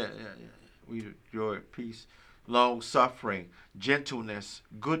 Yeah. We joy, peace, long suffering, gentleness,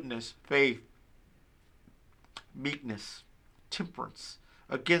 goodness, faith, meekness, temperance.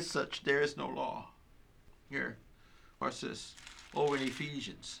 Against such there is no law. Here, watch this. Over in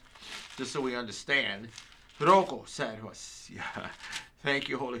Ephesians, just so we understand. Thank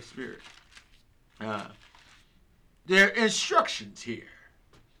you, Holy Spirit. There are instructions here.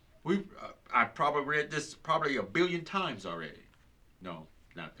 I probably read this probably a billion times already. No,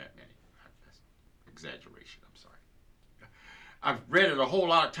 not that many. That's exaggeration. I'm sorry. I've read it a whole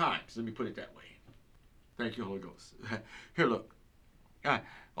lot of times. Let me put it that way. Thank you, Holy Ghost. Here, look.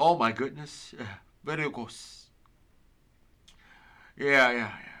 Oh my goodness. Very ghost.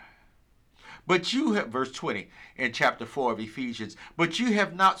 Yeah. But you have, verse 20 in chapter 4 of Ephesians, but you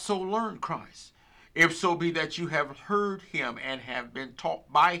have not so learned Christ. If so be that you have heard him and have been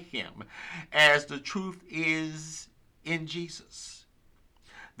taught by him, as the truth is in Jesus,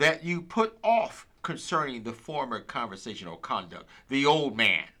 that you put off concerning the former conversation or conduct, the old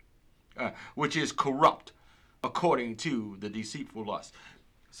man, which is corrupt according to the deceitful lust.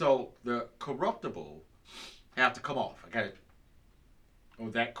 So the corruptible have to come off. I got it. Oh,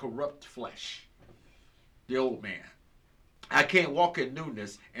 that corrupt flesh, the old man. I can't walk in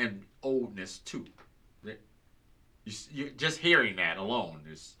newness and oldness too. Just hearing that alone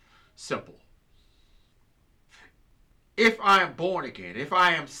is simple. If I am born again, if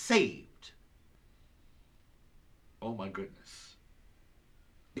I am saved, oh my goodness,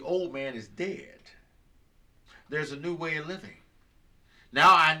 the old man is dead. There's a new way of living.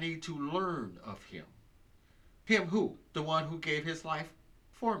 Now I need to learn of him. Him who? The one who gave his life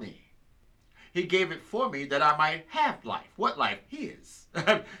for me. He gave it for me that I might have life. What life? His.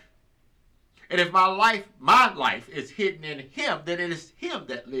 And if my life is hidden in him, then it is him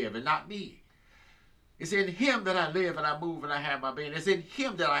that live and not me. It's in him that I live and I move and I have my being. It's in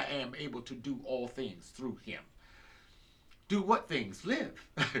him that I am able to do all things through him. Do what things? Live.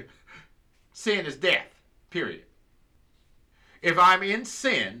 Sin is death, period. If I'm in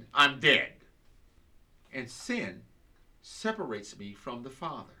sin, I'm dead. And sin separates me from the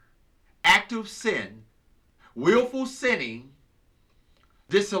Father. Active sin, willful sinning,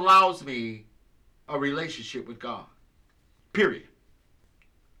 disallows me a relationship with God. Period.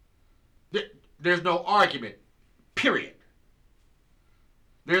 There's no argument. Period.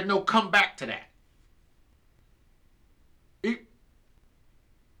 There's no come back to that.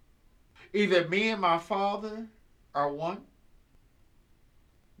 Either me and my Father are one.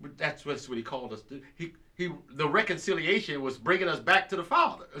 That's what he called us. The reconciliation was bringing us back to the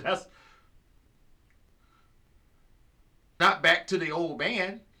Father. That's not back to the old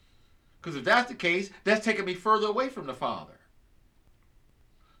man. Because if that's the case, that's taking me further away from the Father.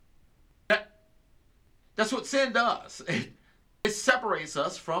 That's what sin does. It separates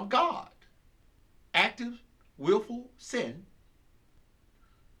us from God. Active, willful sin.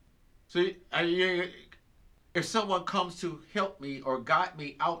 So if someone comes to help me or guide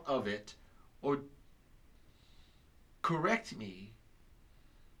me out of it or correct me,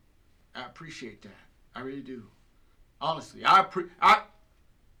 I appreciate that. I really do. Honestly,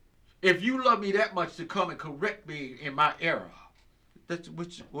 if you love me that much to come and correct me in my error, that's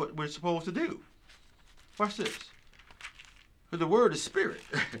what we're supposed to do. Watch this. The word is spirit.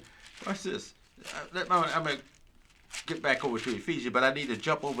 Watch this. I'm going to get back over to Ephesians, but I need to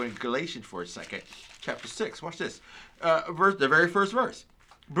jump over in Galatians for a second. Chapter 6. Watch this. The very first verse.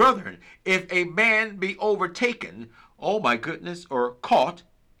 Brethren, if a man be overtaken, oh my goodness, or caught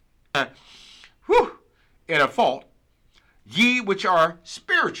in a fault, ye which are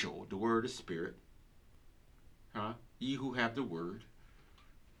spiritual, the word is spirit, ye who have the word,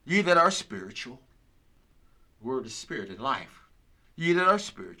 ye that are spiritual, word is spirit and life, ye that are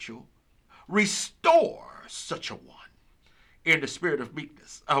spiritual, restore such a one in the spirit of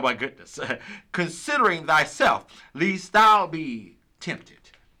meekness. Oh my goodness. Considering thyself, lest thou be tempted.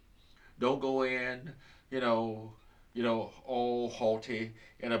 Don't go in, all haughty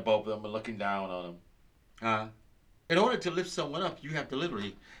and above them and looking down on them. In order to lift someone up, you have to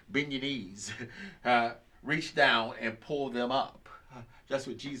literally bend your knees, reach down and pull them up. That's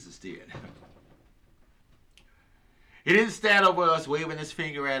what Jesus did. He didn't stand over us waving his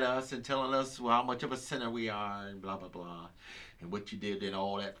finger at us and telling us how much of a sinner we are and blah, blah, blah. And what you did and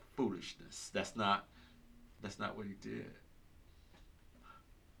all that foolishness. That's not what he did.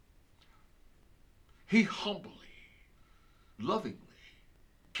 He humbly, lovingly,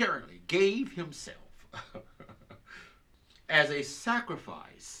 caringly gave himself as a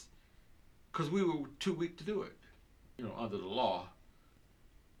sacrifice because we were too weak to do it. Under the law,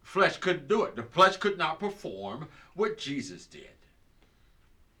 flesh couldn't do it. The flesh could not perform what Jesus did.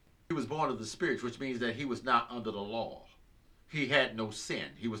 He was born of the Spirit, which means that he was not under the law. He had no sin.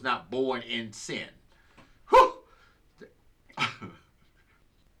 He was not born in sin. Whew!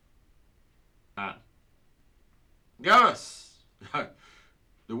 Yes.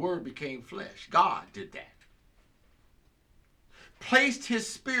 The Word became flesh. God did that. Placed his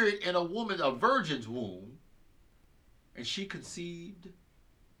spirit in a virgin's womb, and she conceived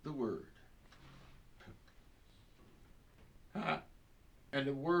the Word. And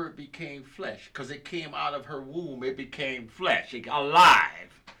the Word became flesh because it came out of her womb. It became flesh,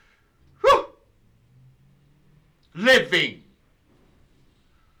 alive, whew, living.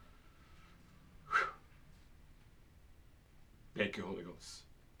 Whew. Thank you, Holy Ghost.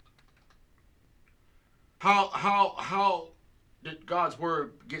 How did God's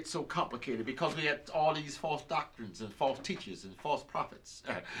Word get so complicated? Because we had all these false doctrines and false teachers and false prophets.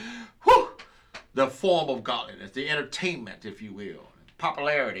 Whew. The form of godliness, the entertainment, if you will,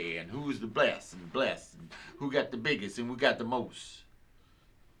 popularity, and who's the blessed, and who got the biggest, and who got the most.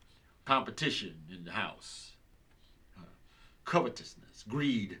 Competition in the house, covetousness,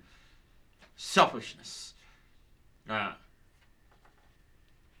 greed, selfishness. I'm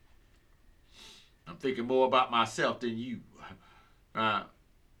thinking more about myself than you. And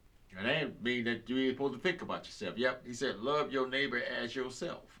that ain't mean that you ain't supposed to think about yourself. Yep, he said, love your neighbor as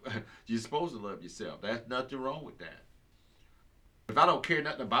yourself. You're supposed to love yourself. There's nothing wrong with that. If I don't care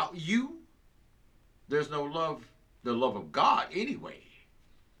nothing about you, there's no love, the love of God anyway.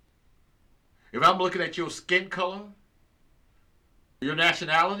 If I'm looking at your skin color, your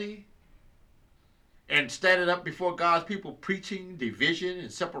nationality, and standing up before God's people preaching division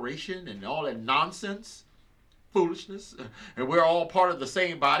and separation and all that nonsense, foolishness, and we're all part of the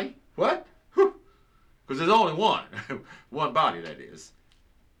same body, what? Because there's only one, one body, that is,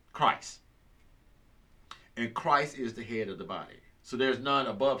 Christ. And Christ is the head of the body. So there's none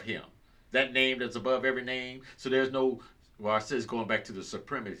above him. That name that's above every name. So there's no, well, I says going back to the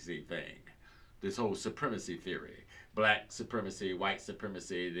supremacy thing. This whole supremacy theory. Black supremacy, white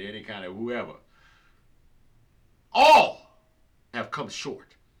supremacy, any kind of whoever. All have come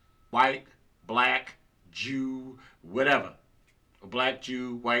short. White, black, Jew, whatever. A black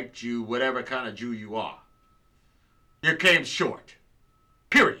Jew, white Jew, whatever kind of Jew you are. You came short.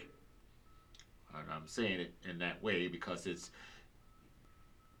 Period. And I'm saying it in that way because it's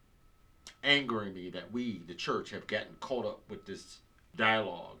angering me that we, the church, have gotten caught up with this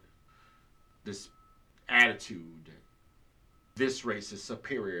dialogue, this attitude. This race is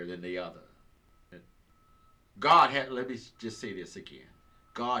superior than the other. God had, let me just say this again.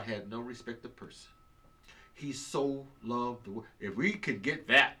 God had no respect of person. He so loved the world. If we could get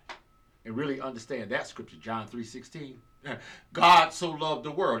that and really understand that scripture, John 3:16, God so loved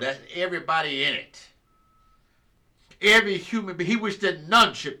the world. That's everybody in it. Every human being. He wished that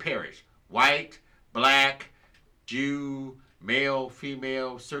none should perish. White, black, Jew, male,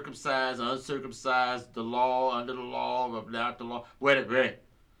 female, circumcised, uncircumcised, the law, under the law, not the law, whatever.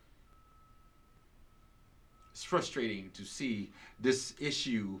 It's frustrating to see this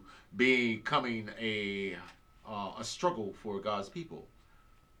issue becoming a struggle for God's people.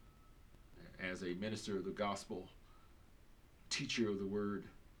 As a minister of the gospel, teacher of the word,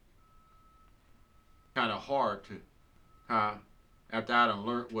 kind of hard to, after I done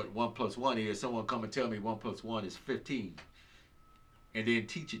learned what 1 + 1 is, someone come and tell me 1 + 1 is 15, and then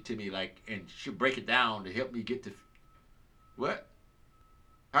teach it to me like, and she'll break it down to help me get to, what?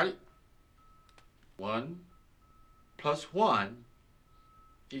 How do 1 + 1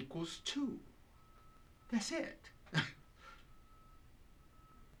 = 2. That's it.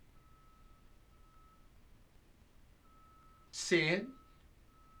 Sin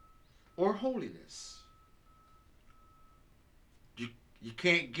or holiness. You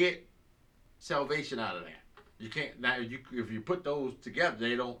can't get salvation out of that. You can't. Now, if you put those together,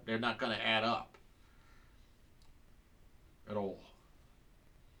 they're not going to add up at all.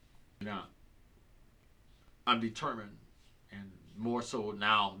 Now, I'm determined, and more so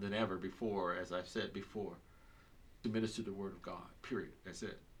now than ever before, as I've said before, to minister the word of God. Period. That's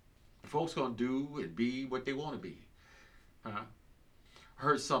it. Folks gonna do and be what they want to be. I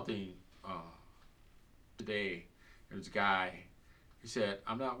heard something today. There's a guy. He said,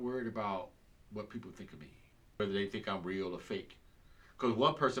 "I'm not worried about what people think of me, whether they think I'm real or fake, because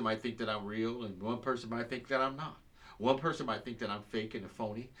one person might think that I'm real, and one person might think that I'm not. One person might think that I'm fake and a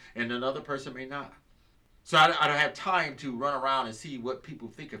phony, and another person may not. So I don't have time to run around and see what people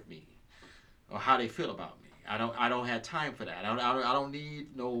think of me or how they feel about me. I don't have time for that. I don't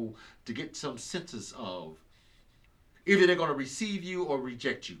need to get some sense of either they're going to receive you or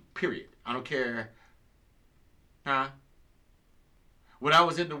reject you. Period. I don't care. When I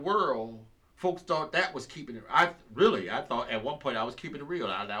was in the world, folks thought that was keeping it. I thought at one point I was keeping it real.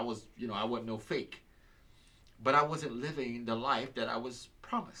 I was, I wasn't no fake, but I wasn't living the life that I was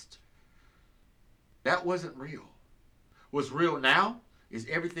promised. That wasn't real. What's real now is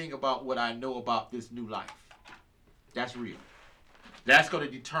everything about what I know about this new life. That's real. That's going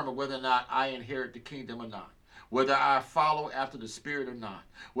to determine whether or not I inherit the kingdom or not. whether I follow after the Spirit or not,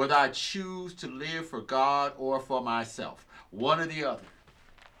 whether I choose to live for God or for myself, one or the other.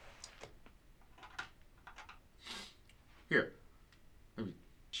 Here, let me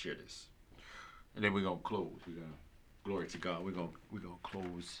share this, and then we're gonna close. Glory to God. We're gonna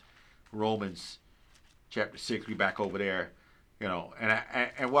close Romans chapter 6. We back over there,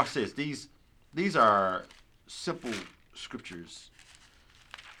 and watch this. These are simple scriptures,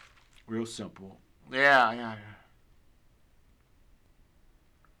 real simple. Yeah.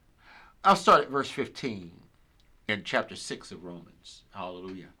 I'll start at verse 15 in chapter 6 of Romans.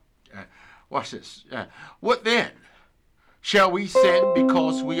 Hallelujah. Watch this. What then? Shall we sin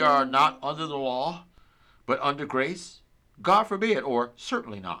because we are not under the law, but under grace? God forbid, or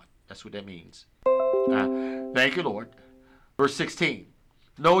certainly not. That's what that means. Thank you, Lord. Verse 16.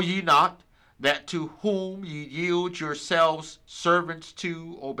 Know ye not that to whom ye yield yourselves servants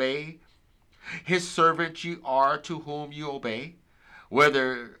to obey, his servants ye are to whom you obey,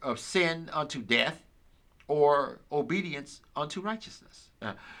 whether of sin unto death or obedience unto righteousness.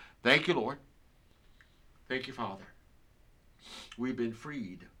 Thank you, Lord. Thank you, Father. We've been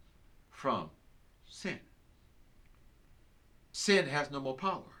freed from sin. Sin has no more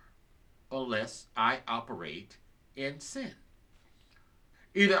power unless I operate in sin.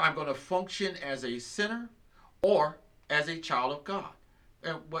 Either I'm going to function as a sinner or as a child of God.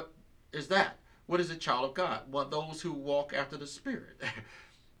 And what is that? What is a child of God? Well, those who walk after the Spirit.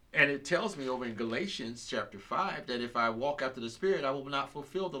 And it tells me over in Galatians chapter 5 that if I walk after the Spirit, I will not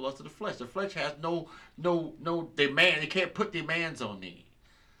fulfill the lust of the flesh. The flesh has no demand. It can't put demands on me.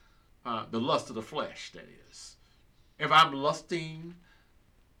 The lust of the flesh, that is. If I'm lusting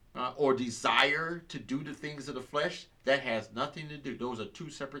or desire to do the things of the flesh, that has nothing to do. Those are two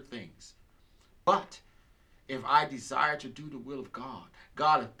separate things. But if I desire to do the will of God,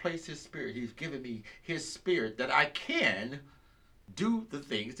 God has placed His Spirit. He's given me His Spirit that I can do the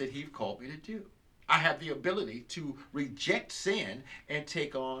things that He's called me to do. I have the ability to reject sin and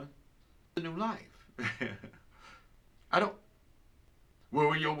take on the new life. I don't. Well,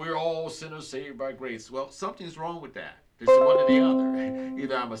 we're all sinners saved by grace. Well, something's wrong with that. It's one or the other.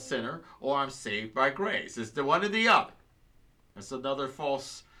 Either I'm a sinner or I'm saved by grace. It's the one or the other. That's another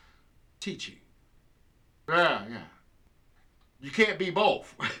false teaching. Yeah. You can't be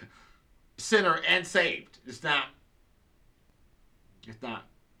both. Sinner and saved. It's not.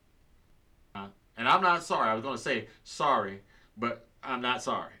 And I'm not sorry. I was going to say sorry, but I'm not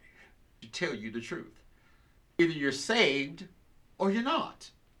sorry. To tell you the truth. Either you're saved or you're not.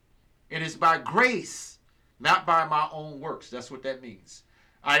 And it's by grace, not by my own works. That's what that means.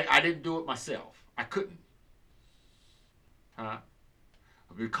 I didn't do it myself. I couldn't.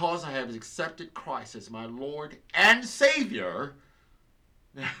 Because I have accepted Christ as my Lord and Savior.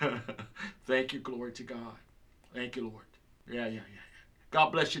 Thank you, glory to God. Thank you, Lord. Yeah. God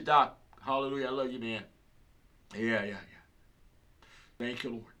bless you, Doc. Hallelujah. I love you, man. Yeah. Thank you,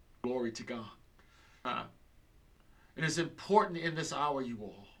 Lord. Glory to God. It is important in this hour, you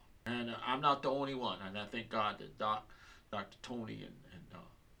all. And I'm not the only one. And I thank God that Dr. Tony and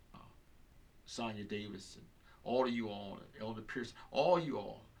Sonia Davis and all of you all, Elder Pierce, all you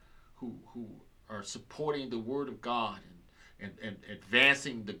all who are supporting the Word of God and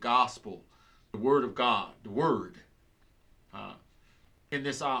advancing the gospel, the Word of God, the Word, in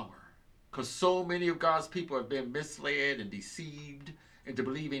this hour. Because so many of God's people have been misled and deceived into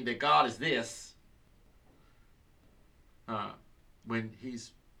believing that God is this, when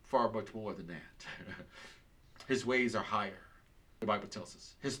He's far much more than that. His ways are higher, the Bible tells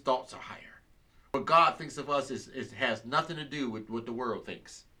us. His thoughts are higher. What God thinks of us has nothing to do with what the world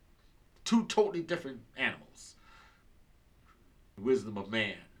thinks. Two totally different animals. The wisdom of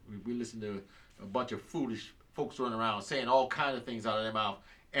man. We listen to a bunch of foolish folks running around saying all kinds of things out of their mouth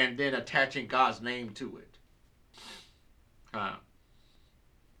and then attaching God's name to it.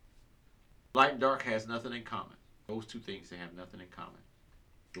 Light and dark has nothing in common. Those two things, they have nothing in common.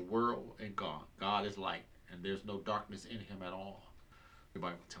 The world and God. God is light, and there's no darkness in Him at all. The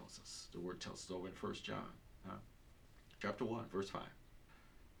Bible tells us. The Word tells us over in 1 John, chapter 1, verse 5.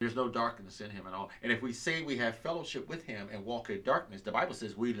 There's no darkness in Him at all. And if we say we have fellowship with Him and walk in darkness, the Bible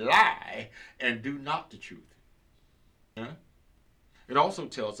says we lie and do not the truth. It also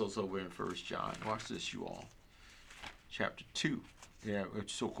tells us over in 1 John, watch this, you all, chapter 2. Yeah,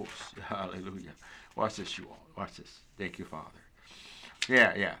 it's so close. Hallelujah. Watch this, you all. Watch this. Thank you, Father.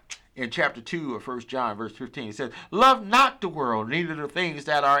 Yeah. In chapter 2 of 1 John, verse 15, it says, love not the world, neither the things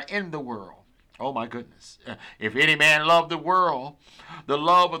that are in the world. Oh, my goodness. If any man love the world, the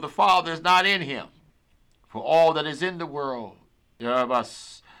love of the Father is not in him. For all that is in the world, the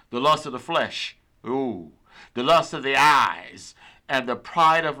lust of the flesh, The lust of the eyes and the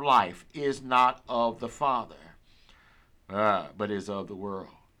pride of life is not of the Father, but is of the world.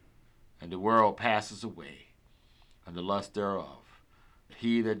 And the world passes away, and the lust thereof.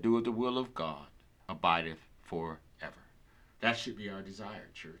 He that doeth the will of God abideth forever. That should be our desire,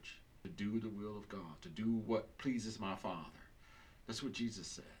 church, to do the will of God, to do what pleases my Father. That's what Jesus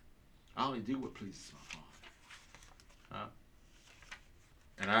said. I only do what pleases my Father.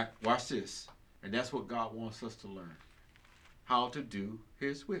 And I watch this, and that's what God wants us to learn. How to do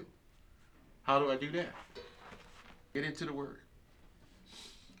his will. How do I do that? Get into the Word.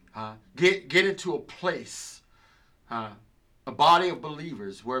 Get into a place, a body of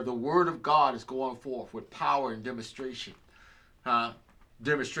believers where the Word of God is going forth with power and demonstration.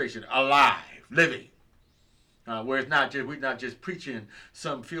 Demonstration, alive, living. Where it's not just, we're not just preaching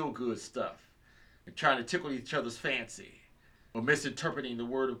some feel-good stuff and trying to tickle each other's fancy or misinterpreting the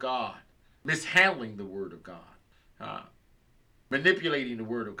Word of God, mishandling the Word of God, manipulating the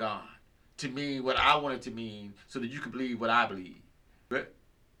Word of God to mean what I want it to mean so that you can believe what I believe. But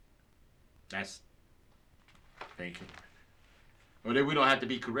thank you. Or that we don't have to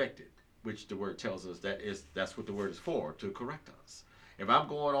be corrected, which the Word tells us that's what the Word is for, to correct us. If I'm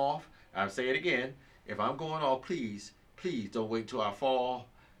going off, I'll say it again, if I'm going off, please don't wait until I fall.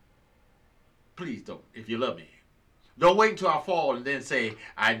 Please don't, if you love me. Don't wait until I fall and then say,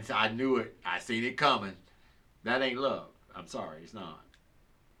 I knew it, I seen it coming. That ain't love. I'm sorry, it's not.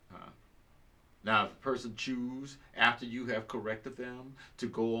 Now, if a person choose after you have corrected them to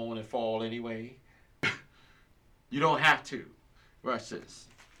go on and fall anyway, you don't have to. Watch this.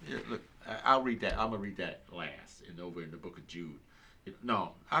 Yeah, look, I'll read that. I'm going to read that last over in the book of Jude.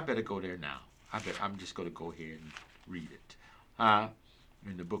 No, I better go there now. I'm just going to go ahead and read it.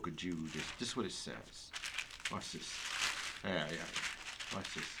 In the book of Jude, this is what it says. Watch this. Yeah.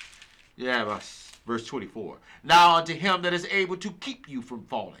 Watch this. Yeah, verse 24. Now unto him that is able to keep you from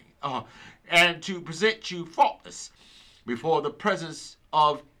falling, and to present you faultless before the presence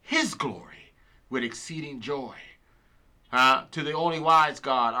of his glory with exceeding joy. To the only wise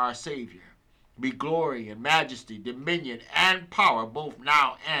God, our Savior, be glory and majesty, dominion and power, both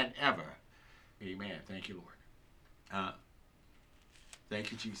now and ever. Amen. Thank you, Lord.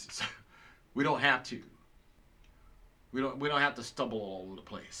 Thank you, Jesus. We don't have to. We don't have to stumble all over the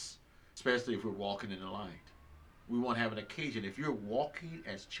place, especially if we're walking in the light. We won't have an occasion. If you're walking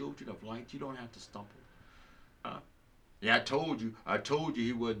as children of light, you don't have to stumble. Yeah, I told you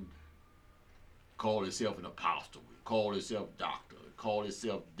he wouldn't call himself an apostle, call himself doctor, call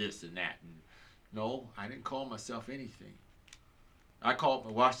himself this and that. And no, I didn't call myself anything.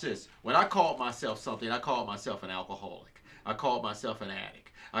 Watch this. When I called myself something, I called myself an alcoholic. I called myself an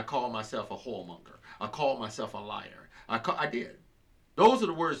addict. I called myself a whoremonger. I called myself a liar. I did. Those are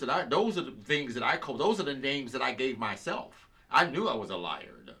the words those are the things that I called, those are the names that I gave myself. I knew I was a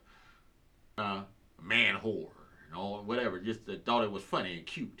liar, man whore, whatever, just thought it was funny and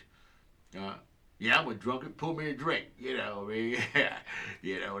cute. Yeah, I'm a drunkard, pour me a drink, that's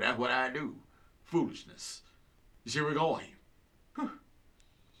what I do. Foolishness. You see where we're going? Whew.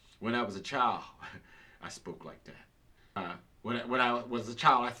 When I was a child, I spoke like that. When I was a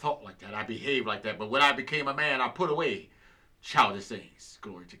child, I thought like that. I behaved like that. But when I became a man, I put away childish things.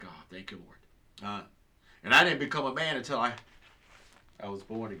 Glory to God. Thank you, Lord. And I didn't become a man until I was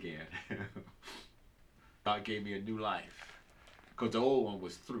born again. God gave me a new life. Because the old one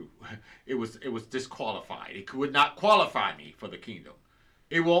was through. It was disqualified. It would not qualify me for the kingdom.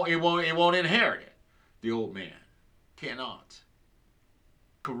 It won't inherit it. The old man cannot.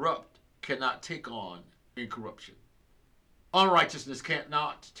 Corrupt cannot take on incorruption. Unrighteousness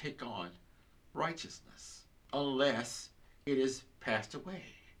cannot take on righteousness unless it is passed away.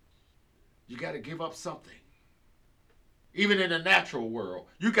 You got to give up something. Even in the natural world,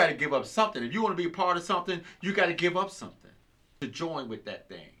 you got to give up something. If you want to be a part of something, you got to give up something to join with that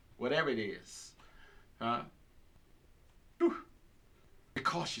thing, whatever it is. It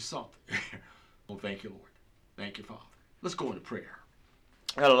costs you something. Oh, thank you, Lord. Thank you, Father. Let's go into prayer.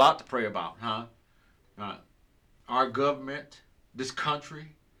 I got a lot to pray about, our government, this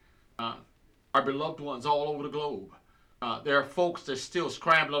country, our beloved ones all over the globe. There are folks that are still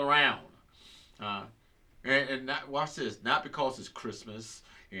scrambling around. And watch this, not because it's Christmas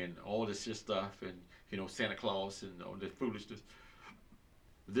and all this stuff and, Santa Claus and all this foolishness.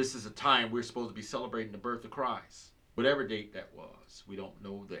 This is a time we're supposed to be celebrating the birth of Christ. Whatever date that was. We don't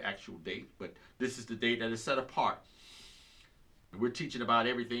know the actual date, but this is the date that is set apart. And we're teaching about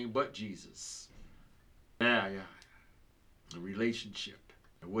everything but Jesus. Yeah. The relationship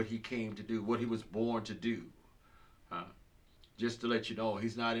and what he came to do, what he was born to do. Just to let you know,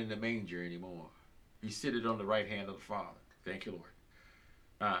 he's not in the manger anymore. He's seated on the right hand of the Father. Thank you,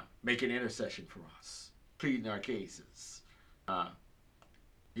 Lord. Making intercession for us, pleading our cases.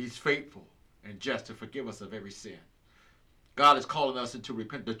 He's faithful and just to forgive us of every sin. God is calling us into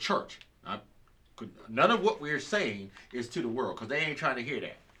repent. The church. None of what we're saying is to the world because they ain't trying to hear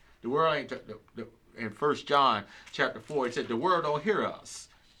that. The world ain't. In 1 John chapter 4, it said the world don't hear us.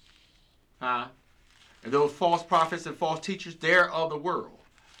 And those false prophets and false teachers, they're of the world.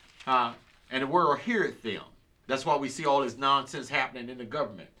 And the world heareth them. That's why we see all this nonsense happening in the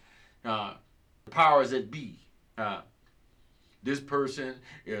government. The powers that be. This person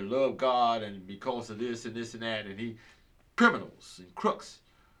loved God, and because of this and this and that, and he criminals and crooks,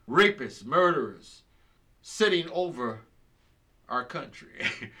 rapists, murderers, sitting over our country.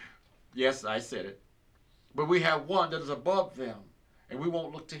 Yes, I said it. But we have one that is above them, and we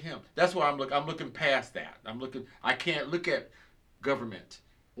won't look to him. That's why I'm looking past that. I can't look at government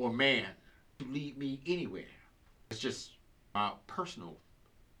or man to lead me anywhere. It's just my personal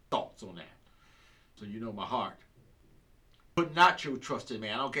thoughts on that. So you know my heart. Put not your trust in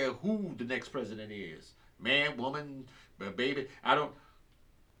man. I don't care who the next president is. Man, woman, baby. I'm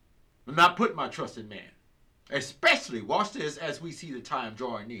not putting my trust in man. Especially, watch this, as we see the time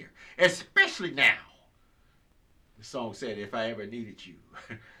drawing near. Especially now. The song said, if I ever needed you,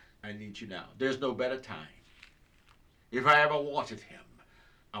 I need you now. There's no better time. If I ever wanted him,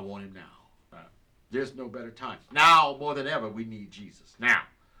 I want him now. There's no better time. Now, more than ever, we need Jesus. Now.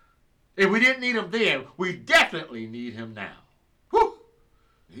 If we didn't need him then, we definitely need him now. Whew!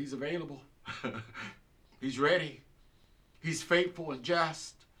 He's available. He's ready. He's faithful and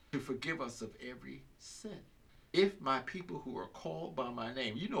just to forgive us of every sin. If my people who are called by my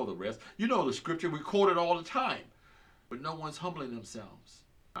name, you know the rest. You know the scripture. We quote it all the time. But no one's humbling themselves.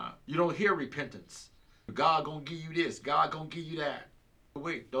 You don't hear repentance. God gonna give you this. God gonna give you that. But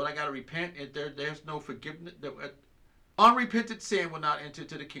wait, don't I gotta repent? There's no forgiveness. Unrepentant sin will not enter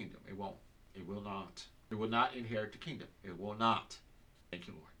into the kingdom. It won't. It will not. It will not inherit the kingdom. It will not. Thank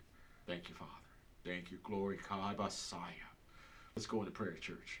you, Lord. Thank you, Father. Thank you. Glory, God, Messiah. Let's go into prayer,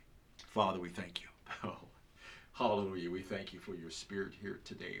 church. Father, we thank you. Oh, hallelujah. We thank you for your spirit here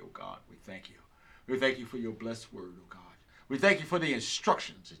today, oh God. We thank you. We thank you for your blessed word, oh God. We thank you for the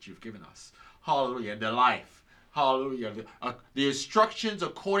instructions that you've given us. Hallelujah. And the life. Hallelujah. The instructions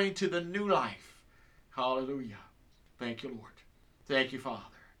according to the new life. Hallelujah. Thank you, Lord. Thank you, Father.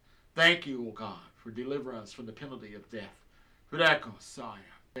 Thank you, O God, for delivering us from the penalty of death. For that, Messiah.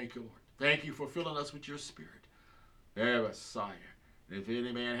 Thank you, Lord. Thank you for filling us with your spirit. There, Messiah. And if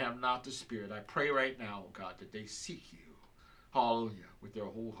any man have not the spirit, I pray right now, O God, that they seek you. Hallelujah. With their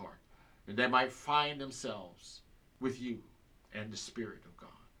whole heart. And they might find themselves with you and the Spirit, O God.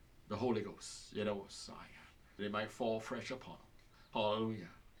 The Holy Ghost, Messiah. They might fall fresh upon them. Hallelujah.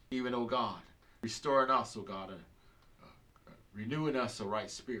 Even, O God, restoring us, O God, renewing us a right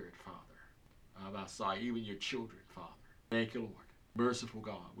spirit, Father. Messiah, even your children, Father. Thank you, Lord. Merciful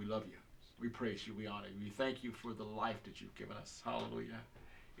God, we love you. We praise you. We honor you. We thank you for the life that you've given us. Hallelujah.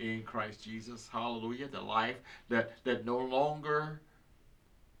 In Christ Jesus. Hallelujah. The life that no longer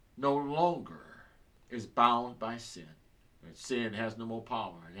is bound by sin. That sin has no more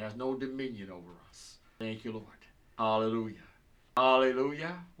power. It has no dominion over us. Thank you, Lord. Hallelujah.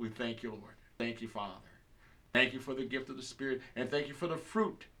 Hallelujah. We thank you, Lord. Thank you, Father. Thank you for the gift of the Spirit, and thank you for the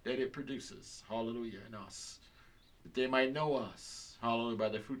fruit that it produces. Hallelujah, in us. That they might know us. Hallelujah, by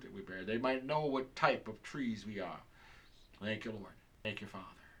the fruit that we bear. They might know what type of trees we are. Thank you, Lord. Thank you, Father.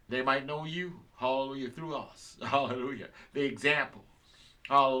 They might know you. Hallelujah, through us. Hallelujah. The example.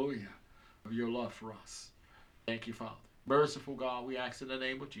 Hallelujah. Of your love for us. Thank you, Father. Merciful God, we ask in the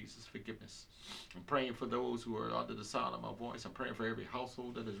name of Jesus forgiveness. I'm praying for those who are under the sound of my voice. I'm praying for every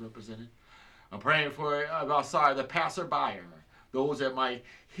household that is represented. I'm praying for outside the passerby, those that might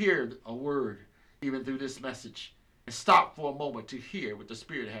hear a word even through this message and stop for a moment to hear what the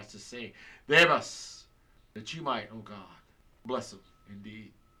Spirit has to say. There us, that you might, oh God, bless them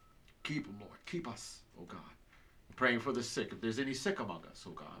indeed. Keep them, Lord. Keep us, oh God. I'm praying for the sick. If there's any sick among us,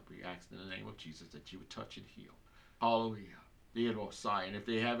 oh God, we ask in the name of Jesus that you would touch and heal. Hallelujah. Dear Messiah. And if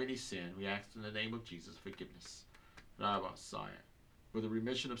they have any sin, we ask in the name of Jesus forgiveness. Messiah. For the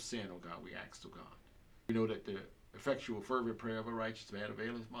remission of sin, oh God, we ask, oh God. We know that the effectual, fervent prayer of a righteous man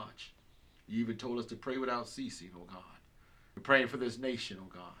availeth much. You even told us to pray without ceasing, oh God. We're praying for this nation, oh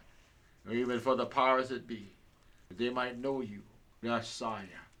God. And even for the powers that be, that they might know you,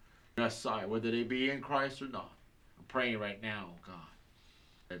 Messiah, whether they be in Christ or not. I'm praying right now, oh God,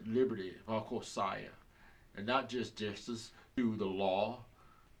 that liberty of our Messiah, and not just justice through the law,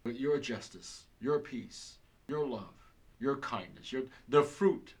 but your justice, your peace, your love, your kindness, the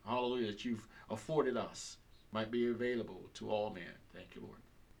fruit, hallelujah, that you've afforded us might be available to all men. Thank you, Lord.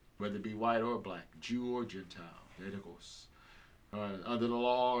 Whether it be white or black, Jew or Gentile, there it goes. Under the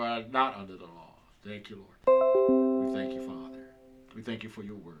law or not under the law. Thank you, Lord. We thank you, Father. We thank you for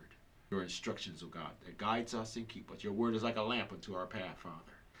your word, your instructions, oh God, that guides us and keep us. Your word is like a lamp unto our path, Father.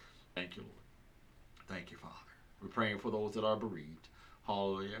 Thank you, Lord. Thank you, Father. We're praying for those that are bereaved.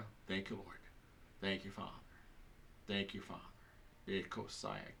 Hallelujah. Thank you, Lord. Thank you, Father. Thank you, Father.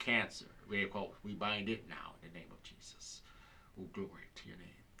 Cancer. We bind it now in the name of Jesus. Oh, glory to your name.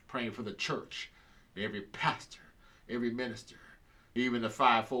 Praying for the church, every pastor, every minister, even the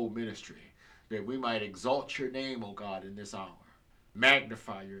fivefold ministry, that we might exalt your name, O God, in this hour.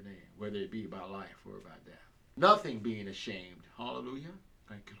 Magnify your name, whether it be by life or by death. Nothing being ashamed. Hallelujah.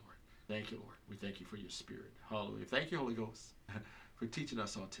 Thank you, Lord. Thank you, Lord. We thank you for your spirit. Hallelujah. Thank you, Holy Ghost, for teaching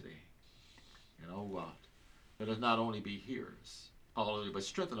us on today. And oh God, let us not only be hearers, hallelujah, but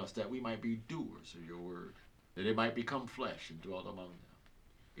strengthen us that we might be doers of your word, that it might become flesh and dwell among them.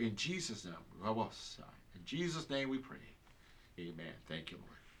 In Jesus' name, in Jesus' name we pray. Amen. Thank you,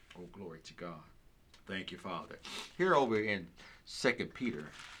 Lord. Oh, glory to God. Thank you, Father. Here over in 2 Peter,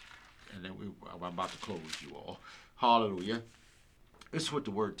 and then I'm about to close, you all. Hallelujah. This is what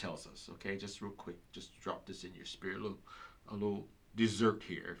the word tells us, okay? Just real quick. Just drop this in your spirit. A little dessert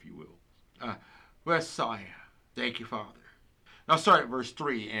here, if you will. Messiah. Thank you, Father. Now start at verse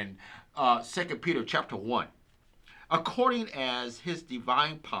 3 in 2 Peter chapter 1. According as his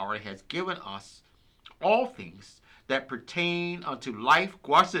divine power has given us all things that pertain unto life,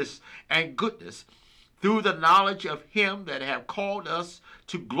 justice, and goodness, through the knowledge of him that have called us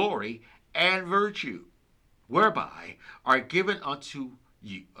to glory and virtue, whereby are given unto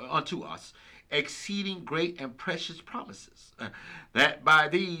us exceeding great and precious promises, that by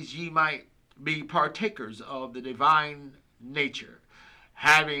these ye might be partakers of the divine nature,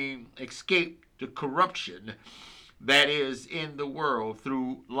 having escaped the corruption that is in the world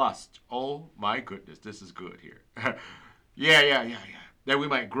through lust. Oh my goodness, this is good here. Yeah. That we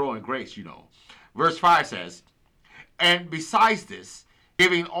might grow in grace, you know. Verse 5 says, and besides this,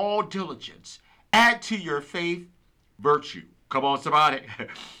 giving all diligence, add to your faith virtue. Come on, somebody.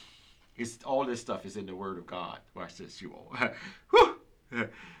 All this stuff is in the Word of God. Watch this, you all.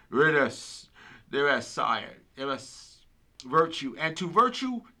 Virtue, and to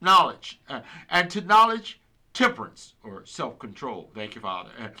virtue, knowledge, and to knowledge, temperance, or self-control. Thank you,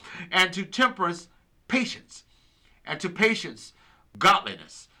 Father. And to temperance, patience, and to patience,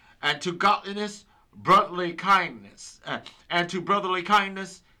 godliness, and to godliness, brotherly kindness, and to brotherly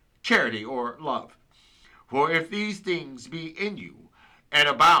kindness, charity, or love. For if these things be in you and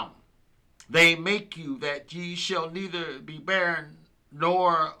abound, they make you that ye shall neither be barren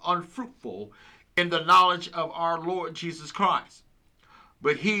nor unfruitful in the knowledge of our Lord Jesus Christ.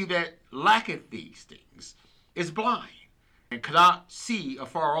 But he that lacketh these things is blind, and cannot see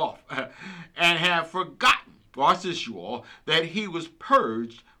afar off, and have forgotten, watch this, you all, that he was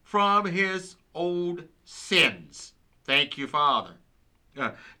purged from his old sins. Thank you, Father.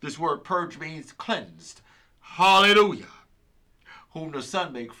 This word purge means cleansed. Hallelujah. Whom the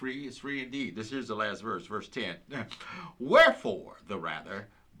Son make free is free indeed. Here's the last verse, verse 10. Wherefore, the rather,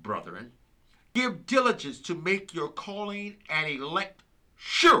 brethren, give diligence to make your calling and elect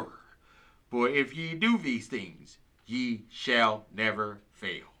sure. For if ye do these things, ye shall never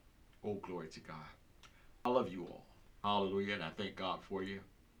fail. Oh, glory to God. I love you all. Hallelujah. And I thank God for you.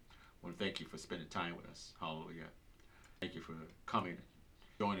 I want to thank you for spending time with us. Hallelujah. Thank you for coming and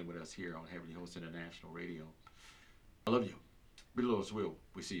joining with us here on Heavenly Host International Radio. I love you. Be the Lord's will.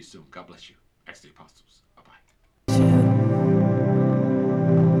 We see you soon. God bless you. Acts of the Apostles. Bye-bye.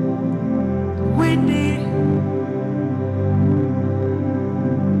 We need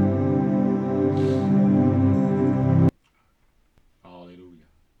Hallelujah.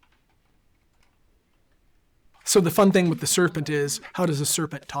 So the fun thing with the serpent is, how does a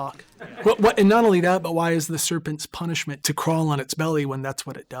serpent talk? And not only that, but why is the serpent's punishment to crawl on its belly when that's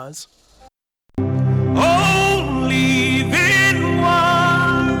what it does?